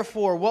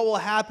therefore, what will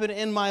happen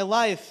in my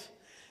life?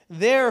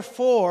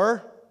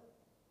 Therefore,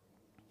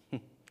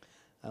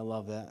 I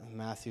love that,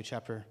 Matthew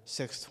chapter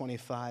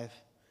 6:25.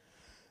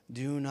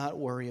 Do not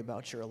worry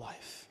about your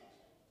life.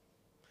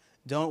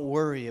 Don't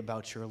worry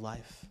about your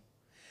life.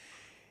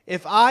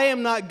 If I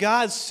am not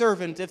God's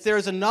servant, if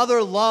there's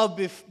another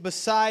love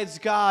besides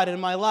God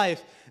in my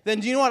life, then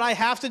do you know what I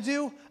have to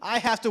do? I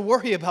have to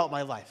worry about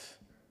my life.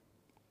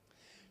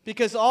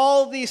 Because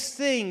all these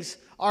things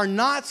are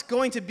not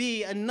going to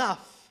be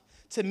enough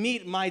to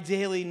meet my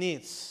daily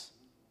needs.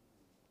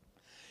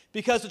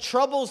 Because the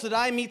troubles that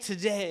I meet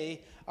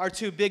today are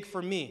too big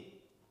for me.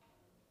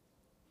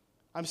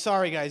 I'm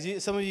sorry,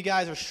 guys. Some of you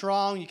guys are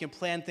strong. You can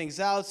plan things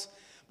out.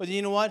 But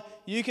you know what?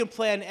 You can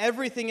plan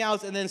everything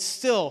out and then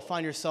still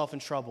find yourself in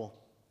trouble.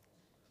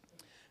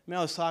 I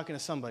was talking to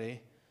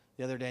somebody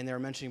the other day, and they were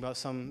mentioning about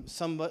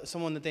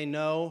someone that they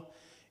know.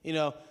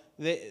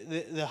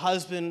 The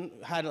husband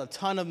had a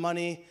ton of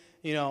money,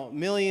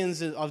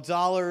 millions of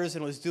dollars,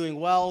 and was doing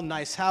well,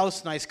 nice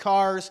house, nice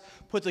cars,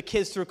 put the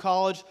kids through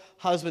college.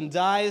 Husband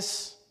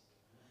dies,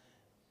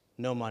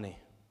 no money.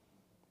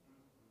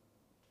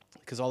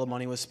 Because all the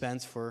money was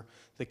spent for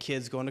the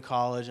kids going to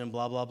college and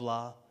blah, blah,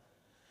 blah.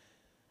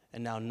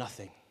 And now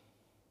nothing.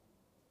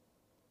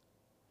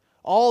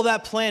 All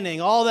that planning,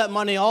 all that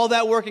money, all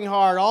that working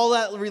hard, all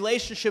that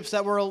relationships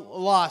that were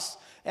lost,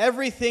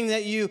 everything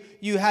that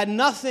you had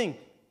nothing.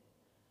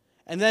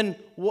 And then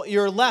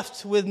you're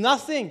left with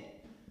nothing.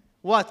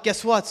 What?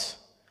 Guess what?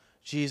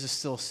 Jesus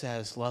still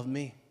says, love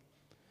me,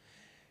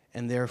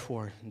 and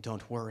therefore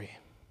don't worry.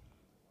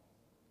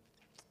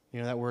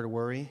 You know that word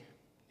worry? You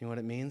know what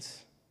it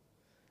means?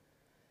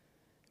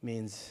 It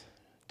means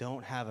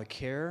don't have a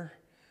care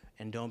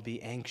and don't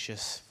be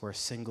anxious for a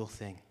single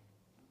thing.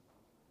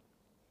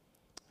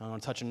 I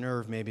want to touch a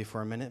nerve maybe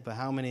for a minute, but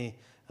how many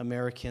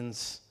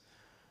Americans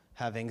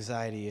have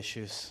anxiety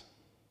issues?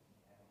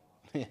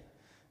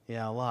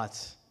 Yeah,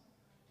 lots.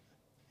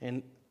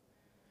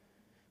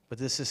 But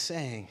this is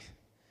saying,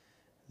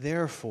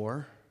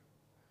 therefore,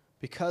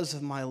 because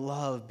of my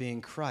love being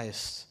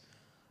Christ,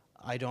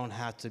 I don't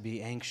have to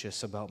be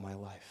anxious about my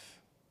life.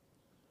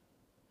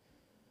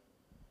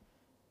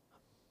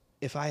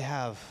 If I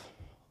have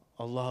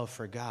a love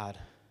for God,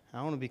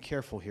 I want to be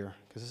careful here,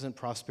 because this isn't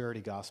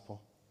prosperity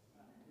gospel.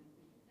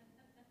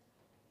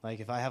 Like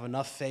if I have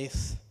enough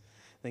faith,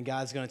 then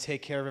God's going to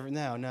take care of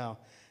everything. No.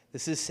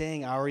 This is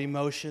saying our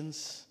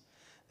emotions.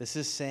 This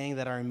is saying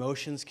that our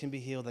emotions can be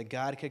healed, that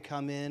God could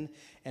come in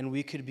and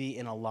we could be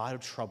in a lot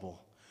of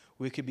trouble.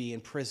 We could be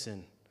in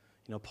prison,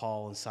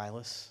 Paul and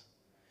Silas.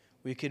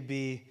 We could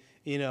be,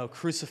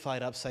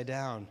 crucified upside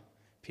down,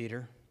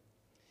 Peter.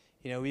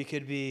 We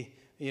could be,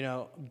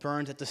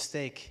 burned at the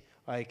stake,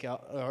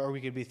 or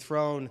we could be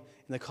thrown in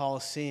the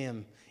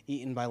Colosseum,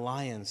 eaten by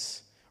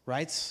lions,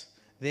 right?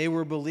 They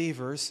were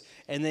believers,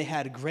 and they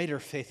had greater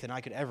faith than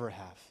I could ever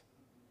have.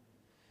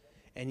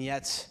 And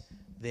yet,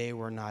 they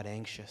were not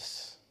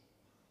anxious.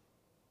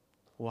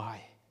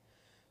 Why?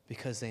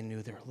 Because they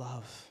knew their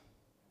love.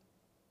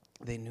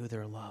 They knew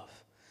their love.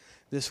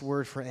 This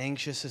word for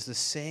anxious is the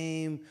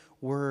same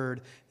word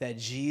that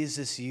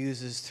Jesus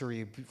uses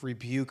to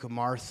rebuke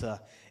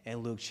Martha in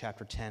Luke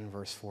chapter 10,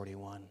 verse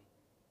 41.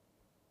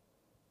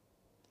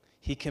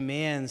 He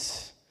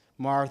commands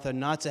Martha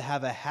not to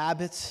have a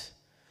habit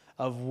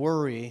of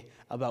worry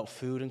about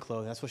food and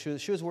clothing. That's what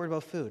she was worried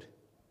about food.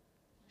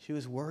 She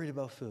was worried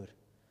about food.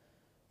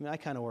 I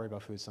kind of worry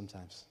about food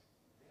sometimes,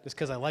 just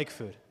because I like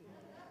food.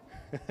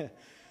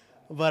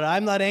 But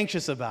I'm not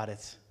anxious about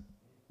it.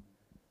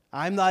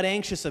 I'm not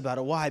anxious about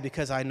it. Why?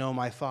 Because I know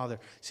my Father.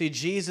 See,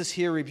 Jesus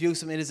here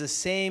rebukes him. It is the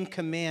same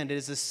command. It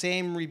is the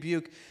same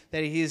rebuke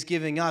that he is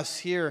giving us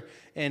here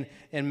in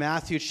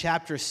Matthew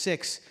chapter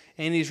 6.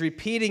 And he's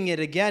repeating it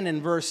again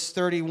in verse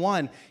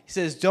 31. He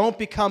says, don't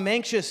become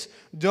anxious.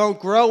 Don't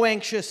grow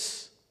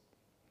anxious.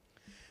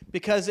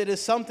 Because it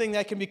is something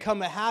that can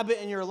become a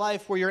habit in your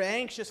life where you're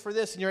anxious for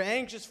this and you're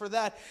anxious for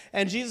that.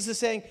 And Jesus is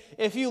saying,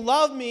 if you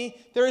love me,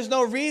 there is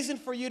no reason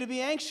for you to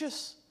be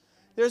anxious.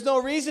 There's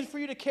no reason for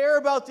you to care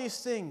about these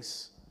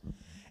things.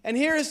 And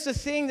here's the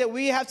thing that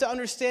we have to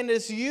understand.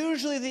 It's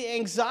usually the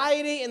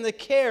anxiety and the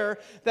care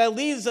that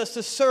leads us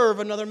to serve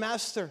another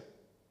master.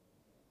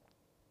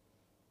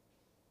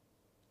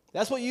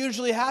 That's what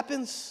usually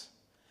happens.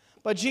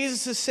 But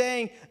Jesus is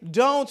saying,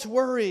 don't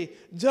worry,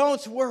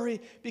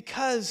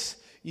 because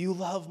you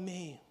love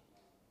me.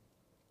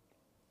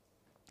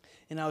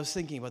 And I was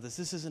thinking about this.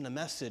 This isn't a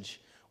message.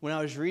 When I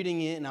was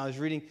reading it, and I was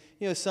reading,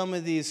 some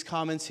of these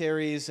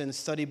commentaries and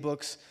study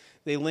books,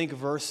 they link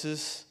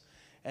verses,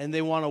 and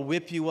they want to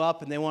whip you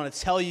up, and they want to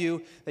tell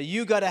you that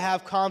you got to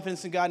have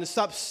confidence in God and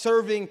stop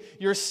serving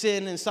your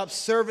sin and stop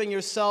serving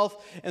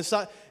yourself. And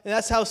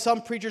that's how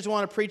some preachers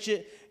want to preach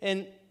it.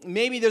 And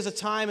maybe there's a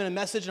time and a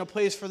message and a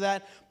place for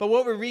that. But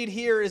what we read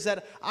here is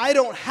that I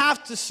don't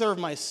have to serve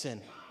my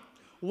sin.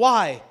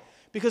 Why?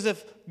 Because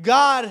if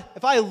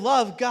I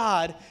love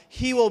God,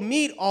 He will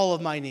meet all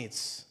of my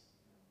needs.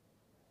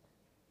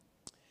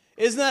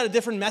 Isn't that a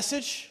different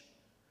message?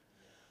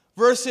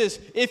 Versus,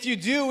 if you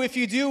do,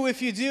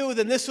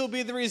 then this will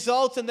be the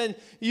result, and then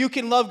you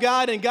can love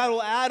God, and God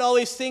will add all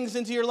these things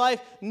into your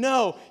life.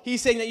 No,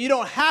 he's saying that you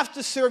don't have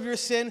to serve your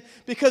sin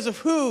because of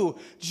who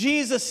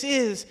Jesus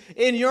is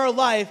in your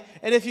life.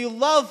 And if you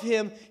love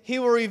him, he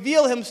will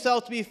reveal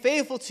himself to be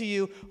faithful to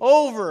you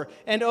over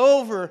and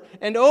over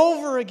and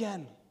over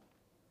again.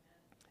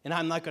 And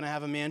I'm not going to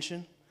have a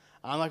mansion.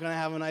 I'm not going to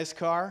have a nice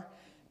car.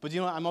 But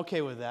you know what? I'm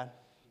okay with that.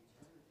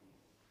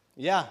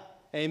 Yeah,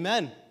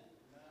 amen.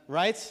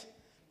 Right?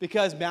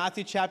 Because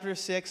Matthew chapter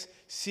 6,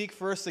 seek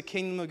first the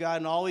kingdom of God,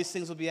 and all these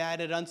things will be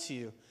added unto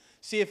you.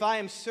 See, if I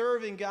am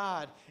serving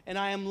God and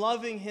I am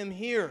loving him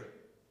here,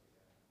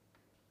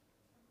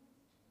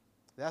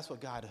 that's what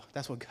God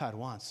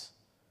wants.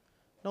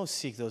 Don't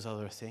seek those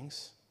other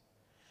things.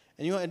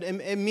 And you know,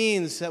 it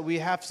means that we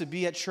have to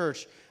be at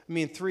church.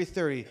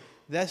 3:30.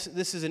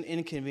 This is an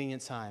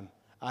inconvenient time.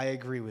 I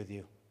agree with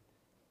you.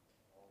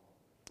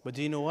 But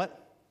do you know what?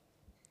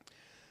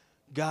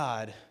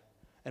 God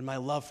and my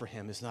love for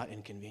him is not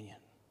inconvenient.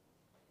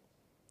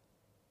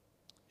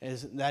 You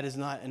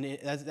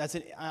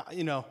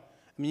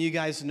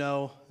guys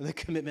know the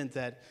commitment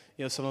that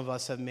some of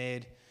us have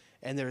made,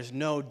 and there is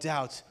no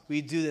doubt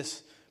we do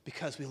this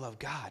because we love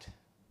God.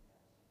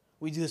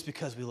 We do this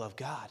because we love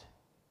God.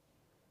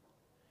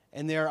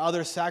 And there are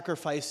other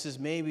sacrifices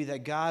maybe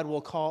that God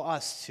will call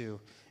us to,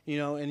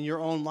 in your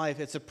own life.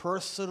 It's a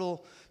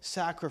personal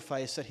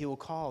sacrifice that he will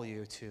call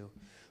you to.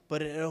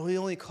 But he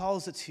only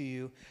calls it to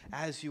you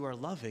as you are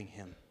loving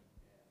him.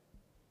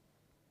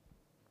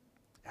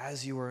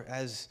 As you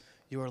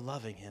are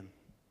loving him.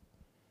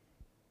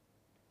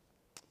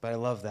 But I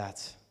love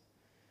that.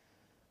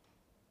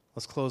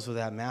 Let's close with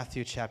that.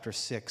 Matthew chapter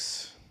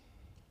 6.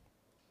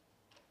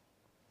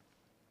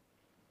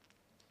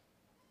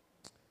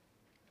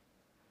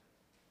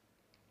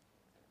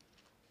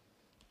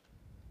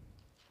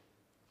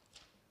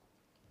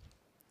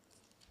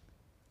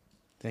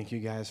 Thank you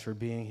guys for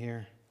being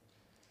here.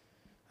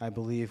 I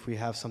believe we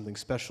have something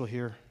special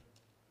here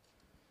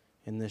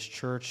in this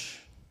church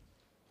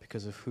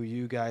because of who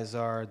you guys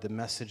are, the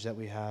message that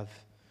we have.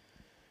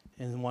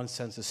 In one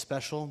sense, is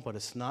special, but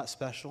it's not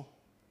special,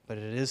 but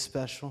it is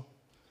special.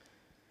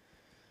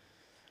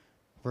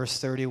 Verse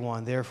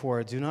 31,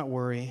 therefore, do not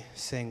worry,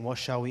 saying, what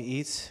shall we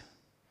eat,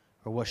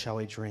 or what shall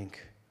we drink,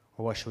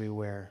 or what shall we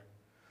wear?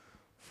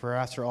 For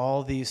after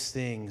all these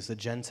things the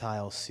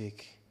Gentiles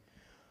seek.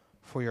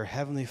 For your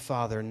heavenly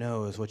Father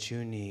knows what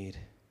you need,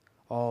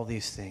 all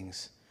these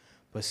things.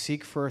 But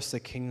seek first the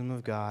kingdom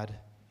of God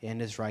and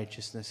his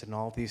righteousness, and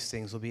all these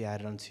things will be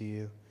added unto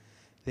you.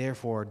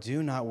 Therefore,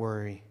 do not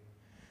worry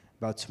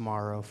about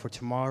tomorrow, for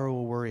tomorrow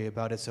will worry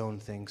about its own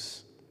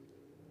things.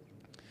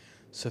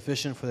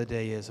 Sufficient for the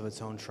day is of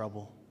its own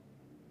trouble.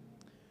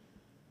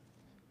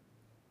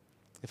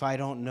 If I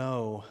don't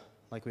know,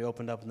 like we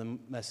opened up in the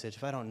message,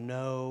 if I don't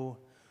know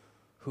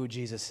who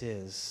Jesus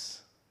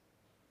is,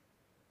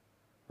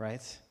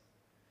 right?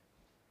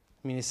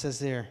 I mean, it says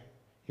there,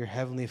 your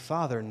heavenly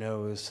Father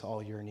knows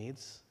all your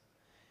needs.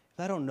 If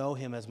I don't know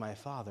him as my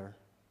Father,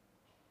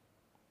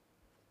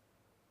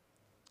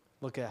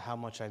 look at how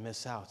much I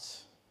miss out.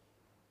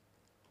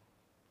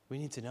 We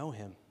need to know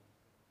him.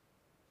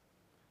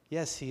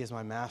 Yes, he is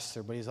my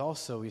master, but he's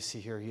also, we see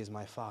here, he is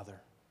my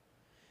Father.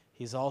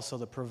 He's also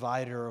the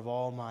provider of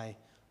all my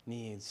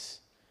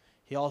needs.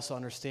 He also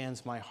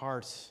understands my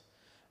heart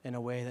in a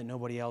way that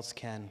nobody else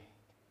can.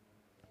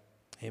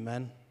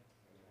 Amen.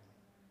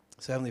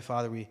 So, Heavenly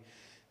Father, we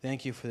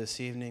thank you for this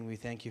evening. We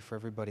thank you for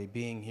everybody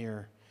being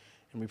here.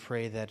 And we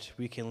pray that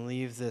we can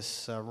leave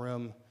this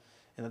room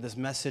and that this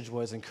message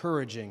was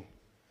encouraging.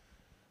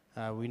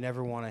 We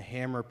never want to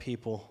hammer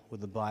people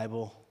with the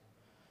Bible.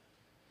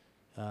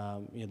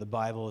 The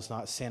Bible is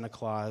not Santa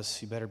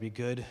Claus. You better be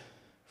good,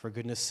 for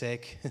goodness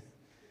sake.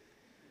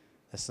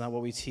 That's not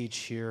what we teach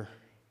here.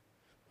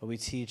 But we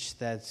teach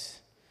that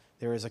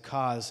there is a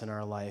cause in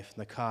our life,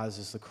 and the cause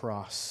is the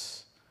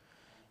cross.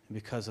 And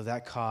because of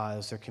that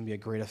cause, there can be a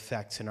great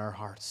effect in our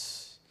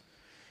hearts.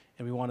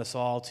 And we want us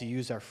all to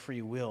use our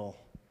free will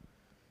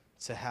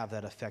to have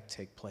that effect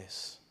take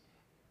place.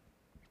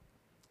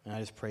 And I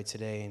just pray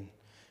today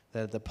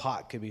that the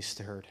pot could be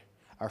stirred,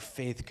 our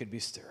faith could be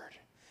stirred,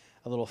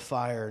 a little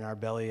fire in our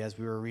belly as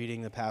we were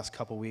reading the past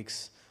couple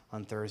weeks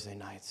on Thursday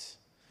nights.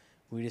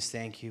 We just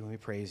thank you and we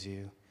praise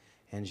you.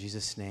 In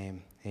Jesus'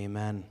 name,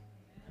 amen.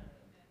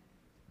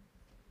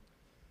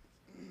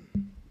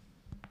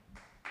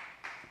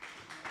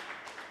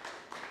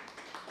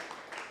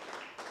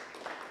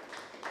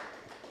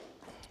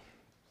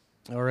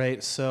 All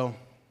right, so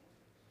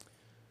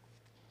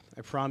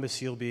I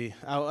promise you'll be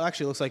out.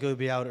 Actually, it looks like it'll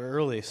be out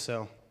early,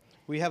 so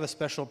we have a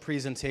special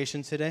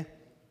presentation today.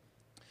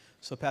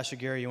 So, Pastor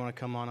Gary, you want to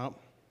come on up?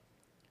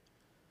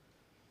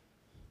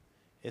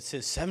 It's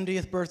his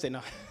 70th birthday.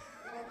 No.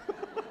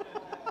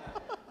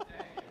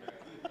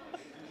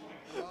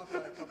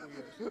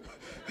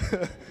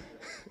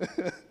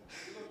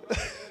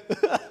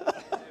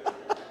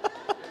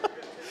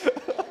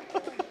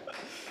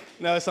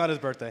 No, it's not his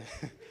birthday.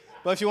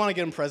 But if you want to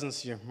get him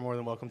presents, you're more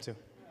than welcome to.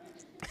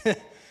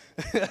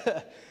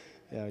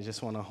 Yeah, I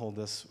just want to hold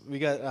this. We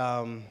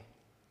got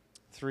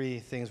 3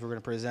 things we're going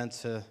to present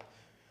to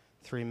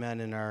 3 men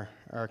in our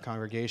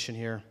congregation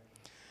here.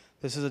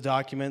 This is a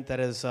document that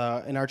is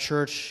in our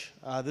church.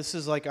 This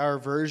is like our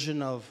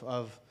version of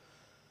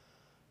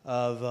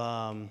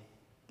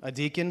a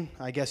deacon,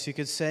 I guess you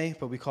could say,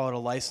 but we call it a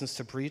license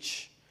to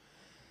preach.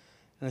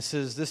 And it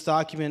says, this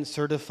document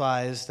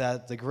certifies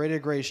that the Greater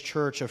Grace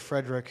Church of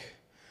Frederick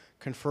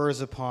confers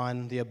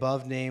upon the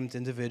above-named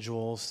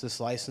individuals this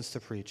license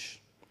to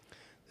preach.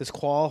 This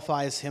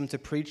qualifies him to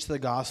preach the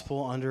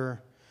gospel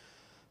under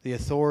the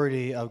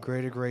authority of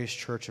Greater Grace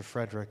Church of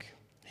Frederick.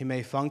 He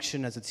may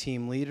function as a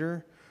team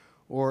leader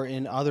or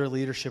in other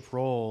leadership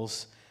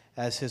roles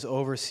as his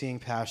overseeing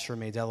pastor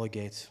may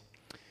delegate.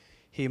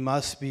 He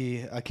must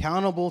be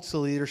accountable to the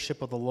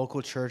leadership of the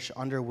local church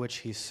under which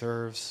he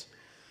serves.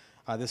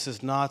 This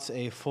is not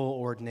a full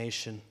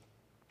ordination.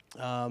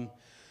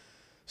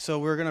 So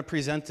we're going to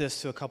present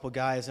this to a couple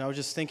guys, and I was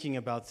just thinking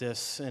about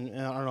this, and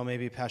I don't know,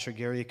 maybe Pastor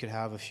Gary could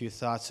have a few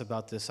thoughts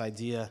about this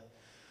idea.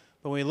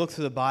 But when we look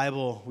through the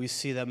Bible, we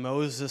see that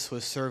Moses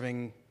was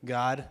serving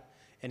God,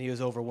 and he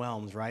was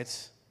overwhelmed,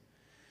 right?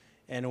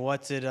 And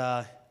what did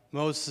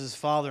Moses'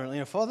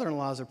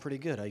 father-in-laws are pretty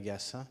good, I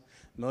guess, huh?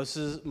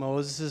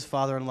 Moses'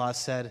 father-in-law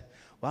said,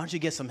 why don't you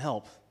get some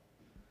help?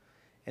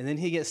 And then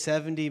he gets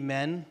 70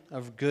 men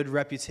of good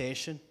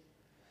reputation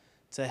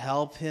to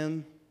help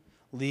him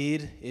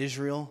lead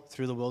Israel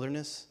through the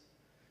wilderness.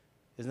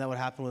 Isn't that what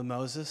happened with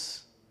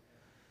Moses?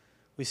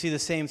 We see the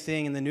same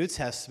thing in the New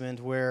Testament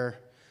where,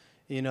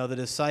 the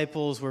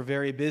disciples were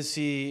very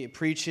busy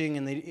preaching,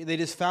 and they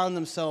just found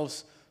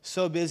themselves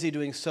so busy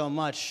doing so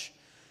much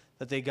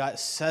that they got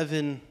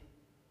 7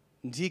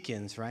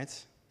 deacons,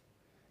 right?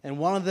 And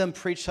one of them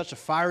preached such a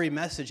fiery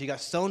message, he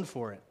got stoned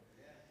for it.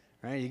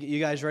 Right? You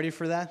guys ready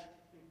for that?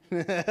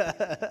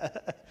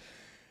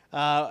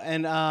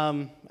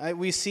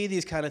 We see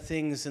these kind of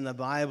things in the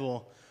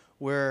Bible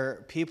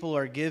where people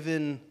are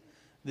given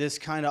this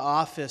kind of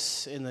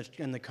office in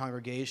the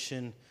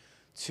congregation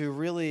to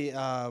really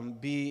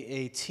be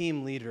a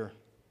team leader.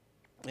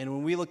 And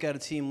when we look at a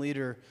team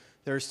leader,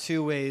 there's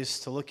 2 ways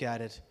to look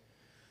at it.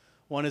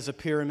 One is a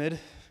pyramid,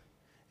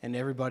 and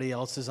everybody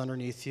else is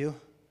underneath you,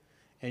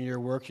 and you're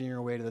working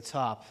your way to the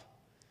top.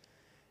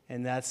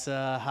 And that's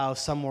how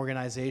some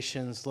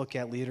organizations look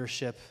at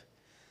leadership.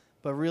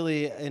 But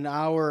really, in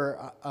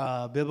our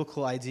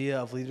biblical idea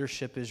of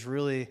leadership is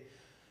really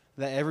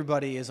that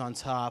everybody is on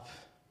top,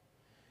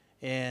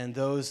 and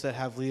those that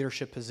have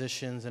leadership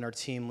positions and are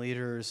team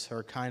leaders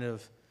are kind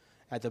of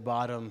at the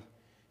bottom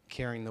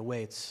carrying the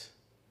weights.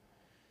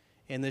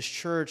 In this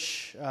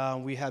church,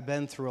 we have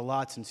been through a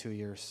lot in 2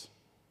 years.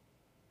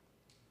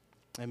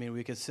 I mean,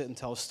 we could sit and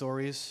tell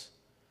stories,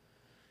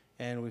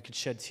 and we could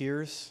shed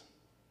tears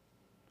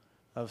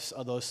of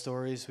those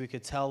stories. We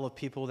could tell of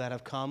people that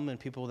have come and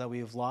people that we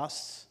have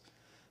lost,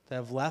 that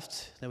have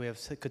left,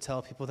 that could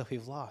tell people that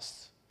we've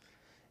lost,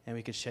 and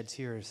we could shed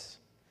tears.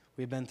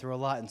 We've been through a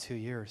lot in 2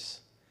 years,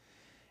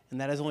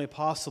 and that is only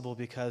possible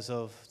because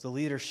of the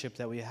leadership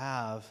that we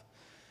have.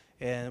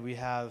 And we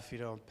have,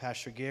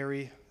 Pastor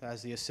Gary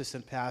as the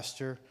assistant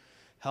pastor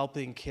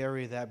helping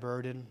carry that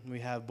burden. We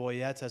have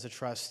Boyette as a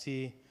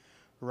trustee,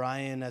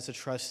 Ryan as a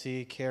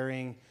trustee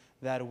carrying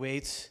that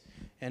weight,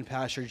 and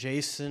Pastor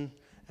Jason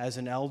as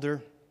an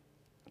elder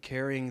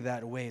carrying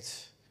that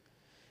weight.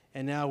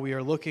 And now we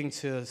are looking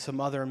to some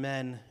other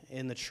men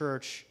in the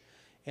church,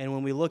 and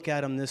when we look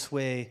at them this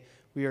way,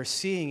 we are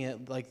seeing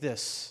it like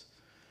this.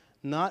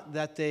 Not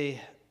that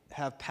they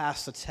have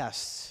passed the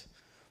tests,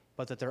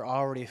 but that they're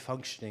already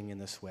functioning in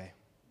this way.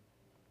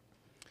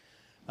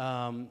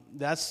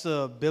 That's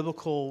the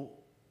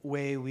biblical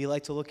way we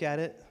like to look at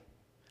it,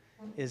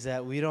 is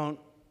that we don't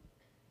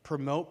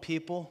promote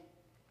people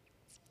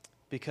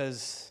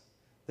because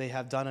they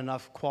have done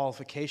enough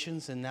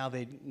qualifications and now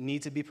they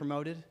need to be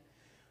promoted.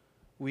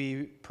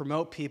 We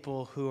promote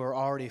people who are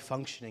already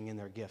functioning in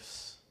their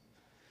gifts.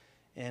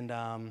 And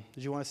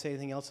did you want to say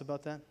anything else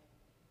about that?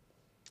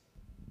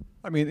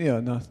 I mean, yeah,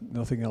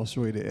 nothing else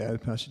really to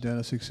add, Pastor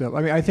Dennis, except,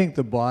 I think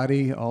the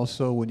body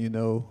also,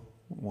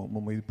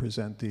 when we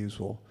present these,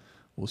 we'll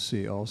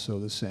see also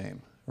the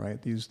same,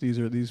 right?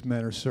 These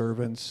men are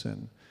servants,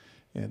 and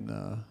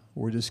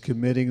we're just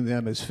committing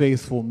them as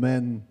faithful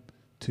men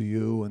to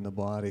you and the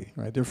body,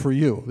 right? They're for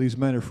you. These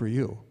men are for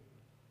you.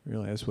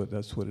 Really, that's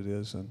what it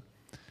is, and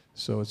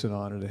so it's an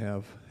honor to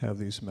have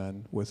these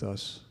men with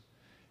us,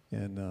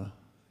 and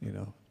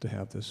to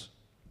have this.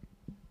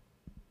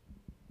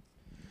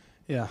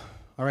 Yeah.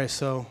 All right,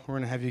 so we're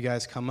going to have you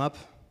guys come up.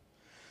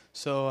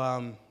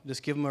 So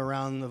just give them a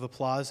round of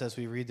applause as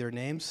we read their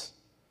names.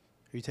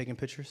 Are you taking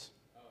pictures?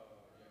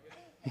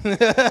 All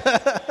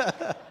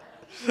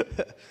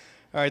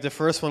right, the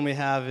first one we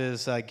have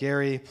is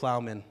Gary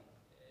Plowman.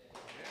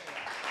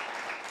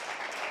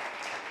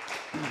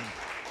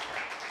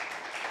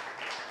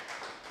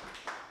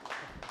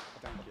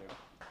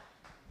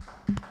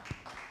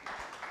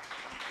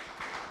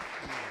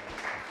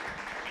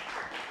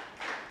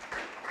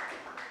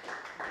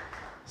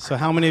 So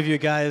how many of you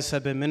guys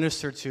have been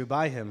ministered to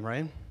by him,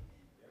 right?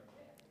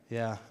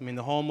 Yeah, I mean,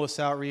 the homeless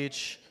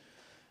outreach,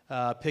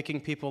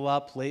 picking people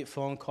up, late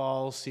phone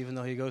calls, even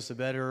though he goes to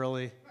bed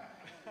early.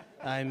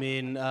 I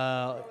mean,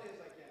 yeah,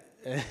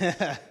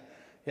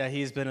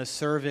 he's been a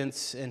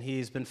servant, and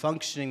he's been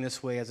functioning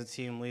this way as a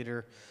team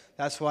leader.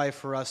 That's why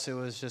for us it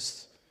was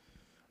just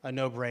a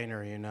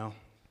no-brainer, All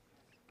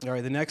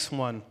right, the next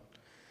one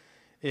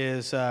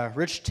is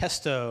Rich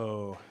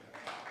Testo.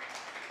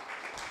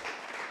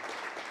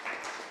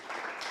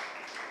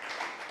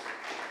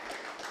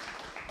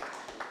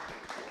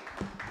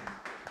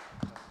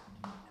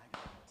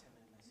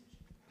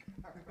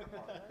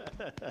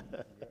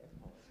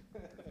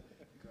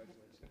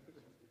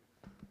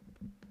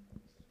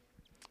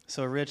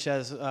 So Rich,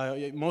 as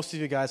most of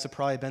you guys have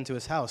probably been to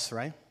his house,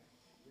 right?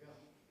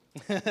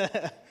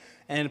 Yeah.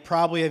 And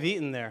probably have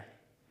eaten there,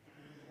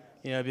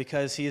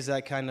 because he's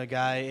that kind of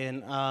guy.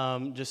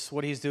 And just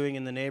what he's doing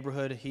in the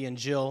neighborhood, he and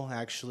Jill,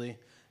 actually,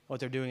 what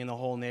they're doing in the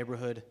whole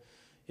neighborhood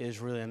is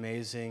really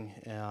amazing.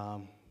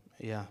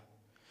 Yeah. And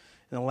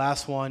the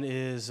last one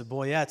is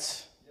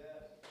Boyette.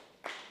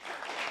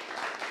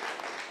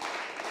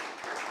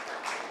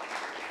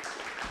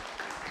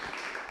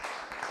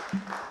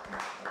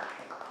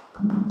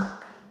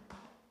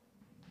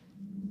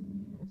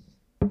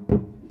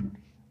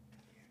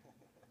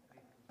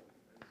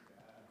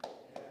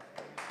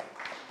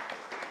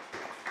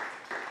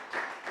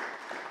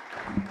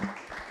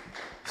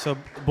 So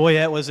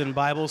Boyette was in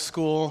Bible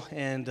school,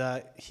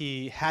 and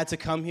he had to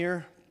come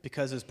here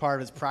because it's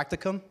part of his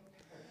practicum.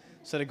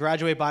 So to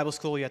graduate Bible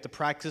school, you have to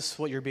practice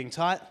what you're being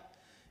taught,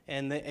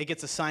 and it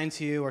gets assigned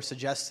to you or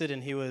suggested,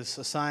 and he was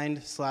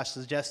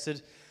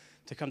assigned/suggested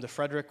to come to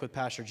Frederick with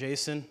Pastor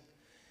Jason,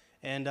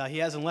 and he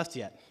hasn't left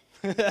yet.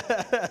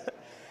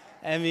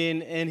 I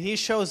mean, and he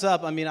shows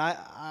up. I mean,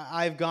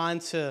 I've gone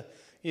to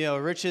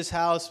Rich's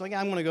house. Like,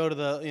 I'm going to go to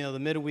the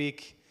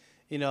midweek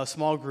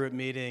small group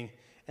meeting.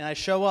 And I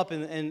show up,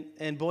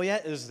 and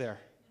Boyette is there.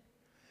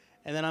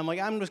 And then I'm like,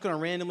 I'm just going to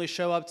randomly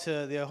show up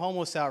to the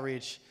homeless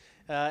outreach,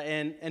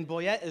 and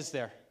Boyette is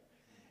there.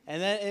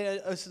 And then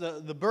it's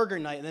the burger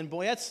night, and then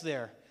Boyette's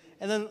there.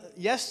 And then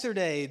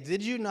yesterday,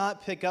 did you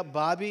not pick up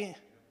Bobby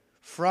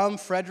from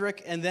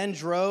Frederick and then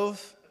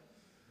drove?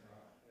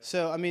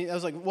 So, I mean, it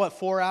was like,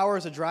 4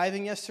 hours of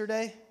driving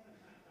yesterday?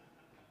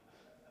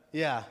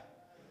 Yeah.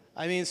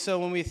 I mean, so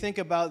when we think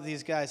about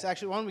these guys,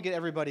 actually, why don't we get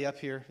everybody up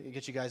here,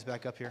 get you guys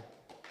back up here.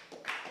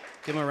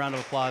 Give them a round of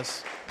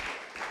applause.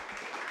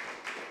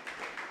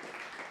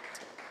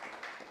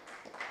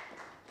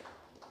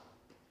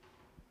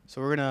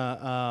 So we're going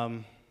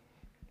to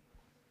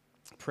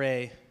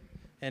pray.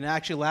 And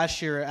actually,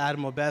 last year,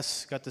 Adam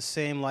Obes got the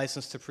same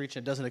license to preach,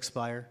 and it doesn't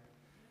expire.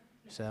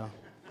 So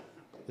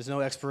There's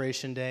no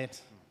expiration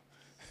date.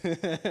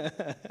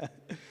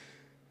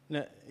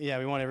 No, yeah,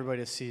 we want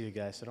everybody to see you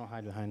guys, so don't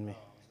hide behind me.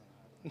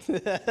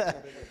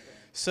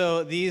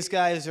 So these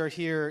guys are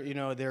here, you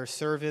know, they're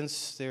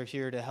servants. They're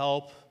here to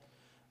help.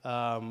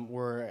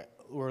 We're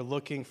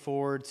looking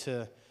forward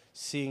to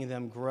seeing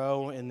them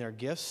grow in their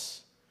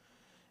gifts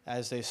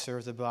as they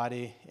serve the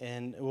body,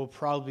 and we'll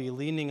probably be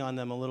leaning on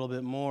them a little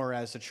bit more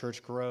as the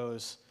church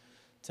grows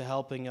to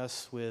helping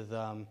us with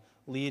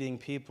leading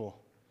people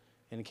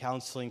and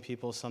counseling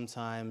people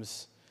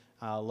sometimes,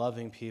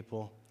 loving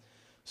people.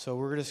 So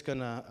we're just going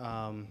to,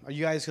 are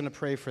you guys going to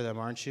pray for them,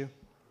 aren't you?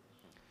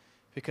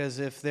 Because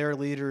if they're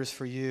leaders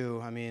for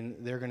you, I mean,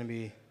 they're going to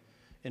be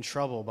in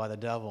trouble by the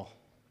devil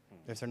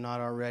if they're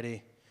not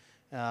already.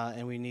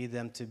 And we need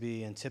them to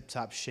be in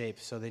tip-top shape.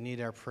 So they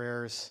need our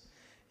prayers.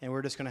 And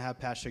we're just going to have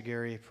Pastor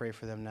Gary pray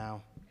for them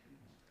now.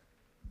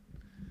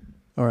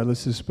 All right,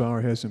 let's just bow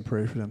our heads and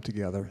pray for them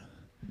together.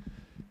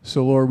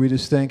 So, Lord, we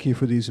just thank you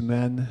for these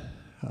men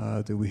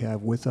that we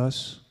have with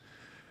us,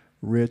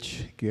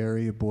 Rich,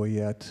 Gary,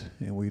 Boyette,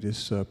 and we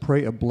just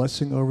pray a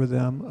blessing over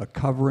them, a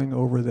covering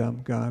over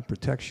them, God,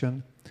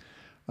 protection.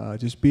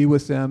 Just be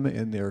with them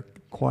in their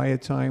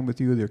quiet time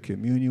with you, their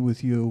communion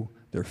with you,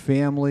 their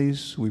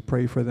families. We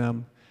pray for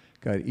them,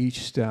 God, each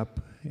step,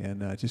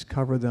 and just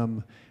cover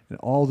them in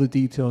all the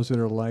details of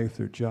their life,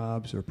 their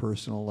jobs, their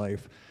personal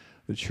life,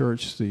 the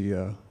church,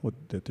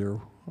 that they're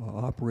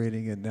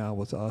operating in now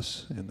with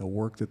us, and the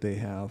work that they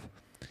have.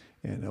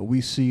 And we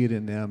see it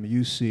in them,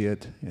 you see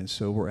it, and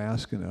so we're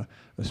asking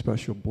a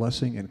special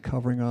blessing and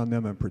covering on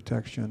them and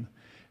protection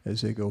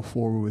as they go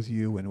forward with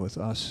you and with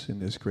us in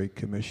this great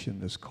commission,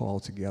 this call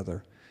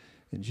together.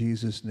 In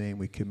Jesus' name,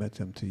 we commit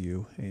them to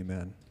you.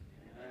 Amen.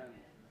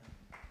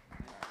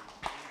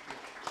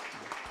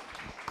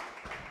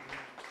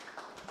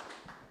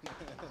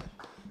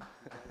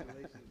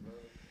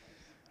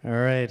 All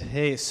right.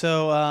 Hey,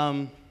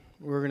 so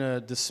we're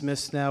going to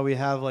dismiss now. We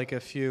have like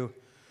a few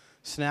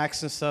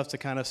snacks and stuff to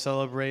kind of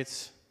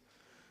celebrate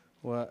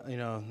what, you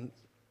know,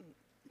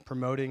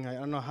 promoting. I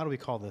don't know, how do we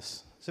call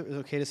this? Is it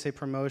okay to say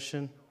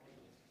promotion?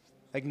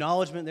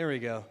 Acknowledgement. There we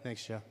go.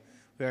 Thanks, Joe.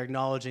 We are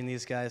acknowledging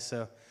these guys.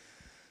 So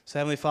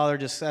Heavenly Father,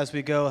 just as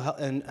we go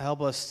and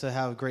help us to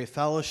have great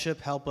fellowship,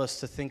 help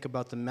us to think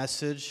about the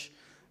message.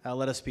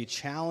 Let us be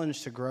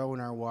challenged to grow in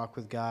our walk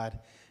with God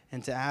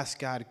and to ask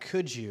God,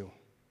 could you?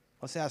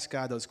 Let's ask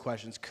God those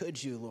questions.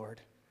 Could you, Lord?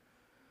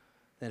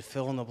 Then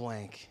fill in the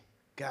blank.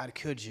 God,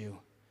 could you?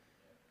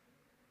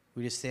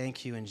 We just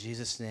thank you in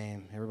Jesus'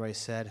 name. Everybody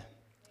said,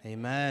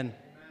 amen.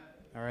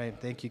 All right.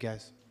 Thank you,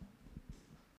 guys.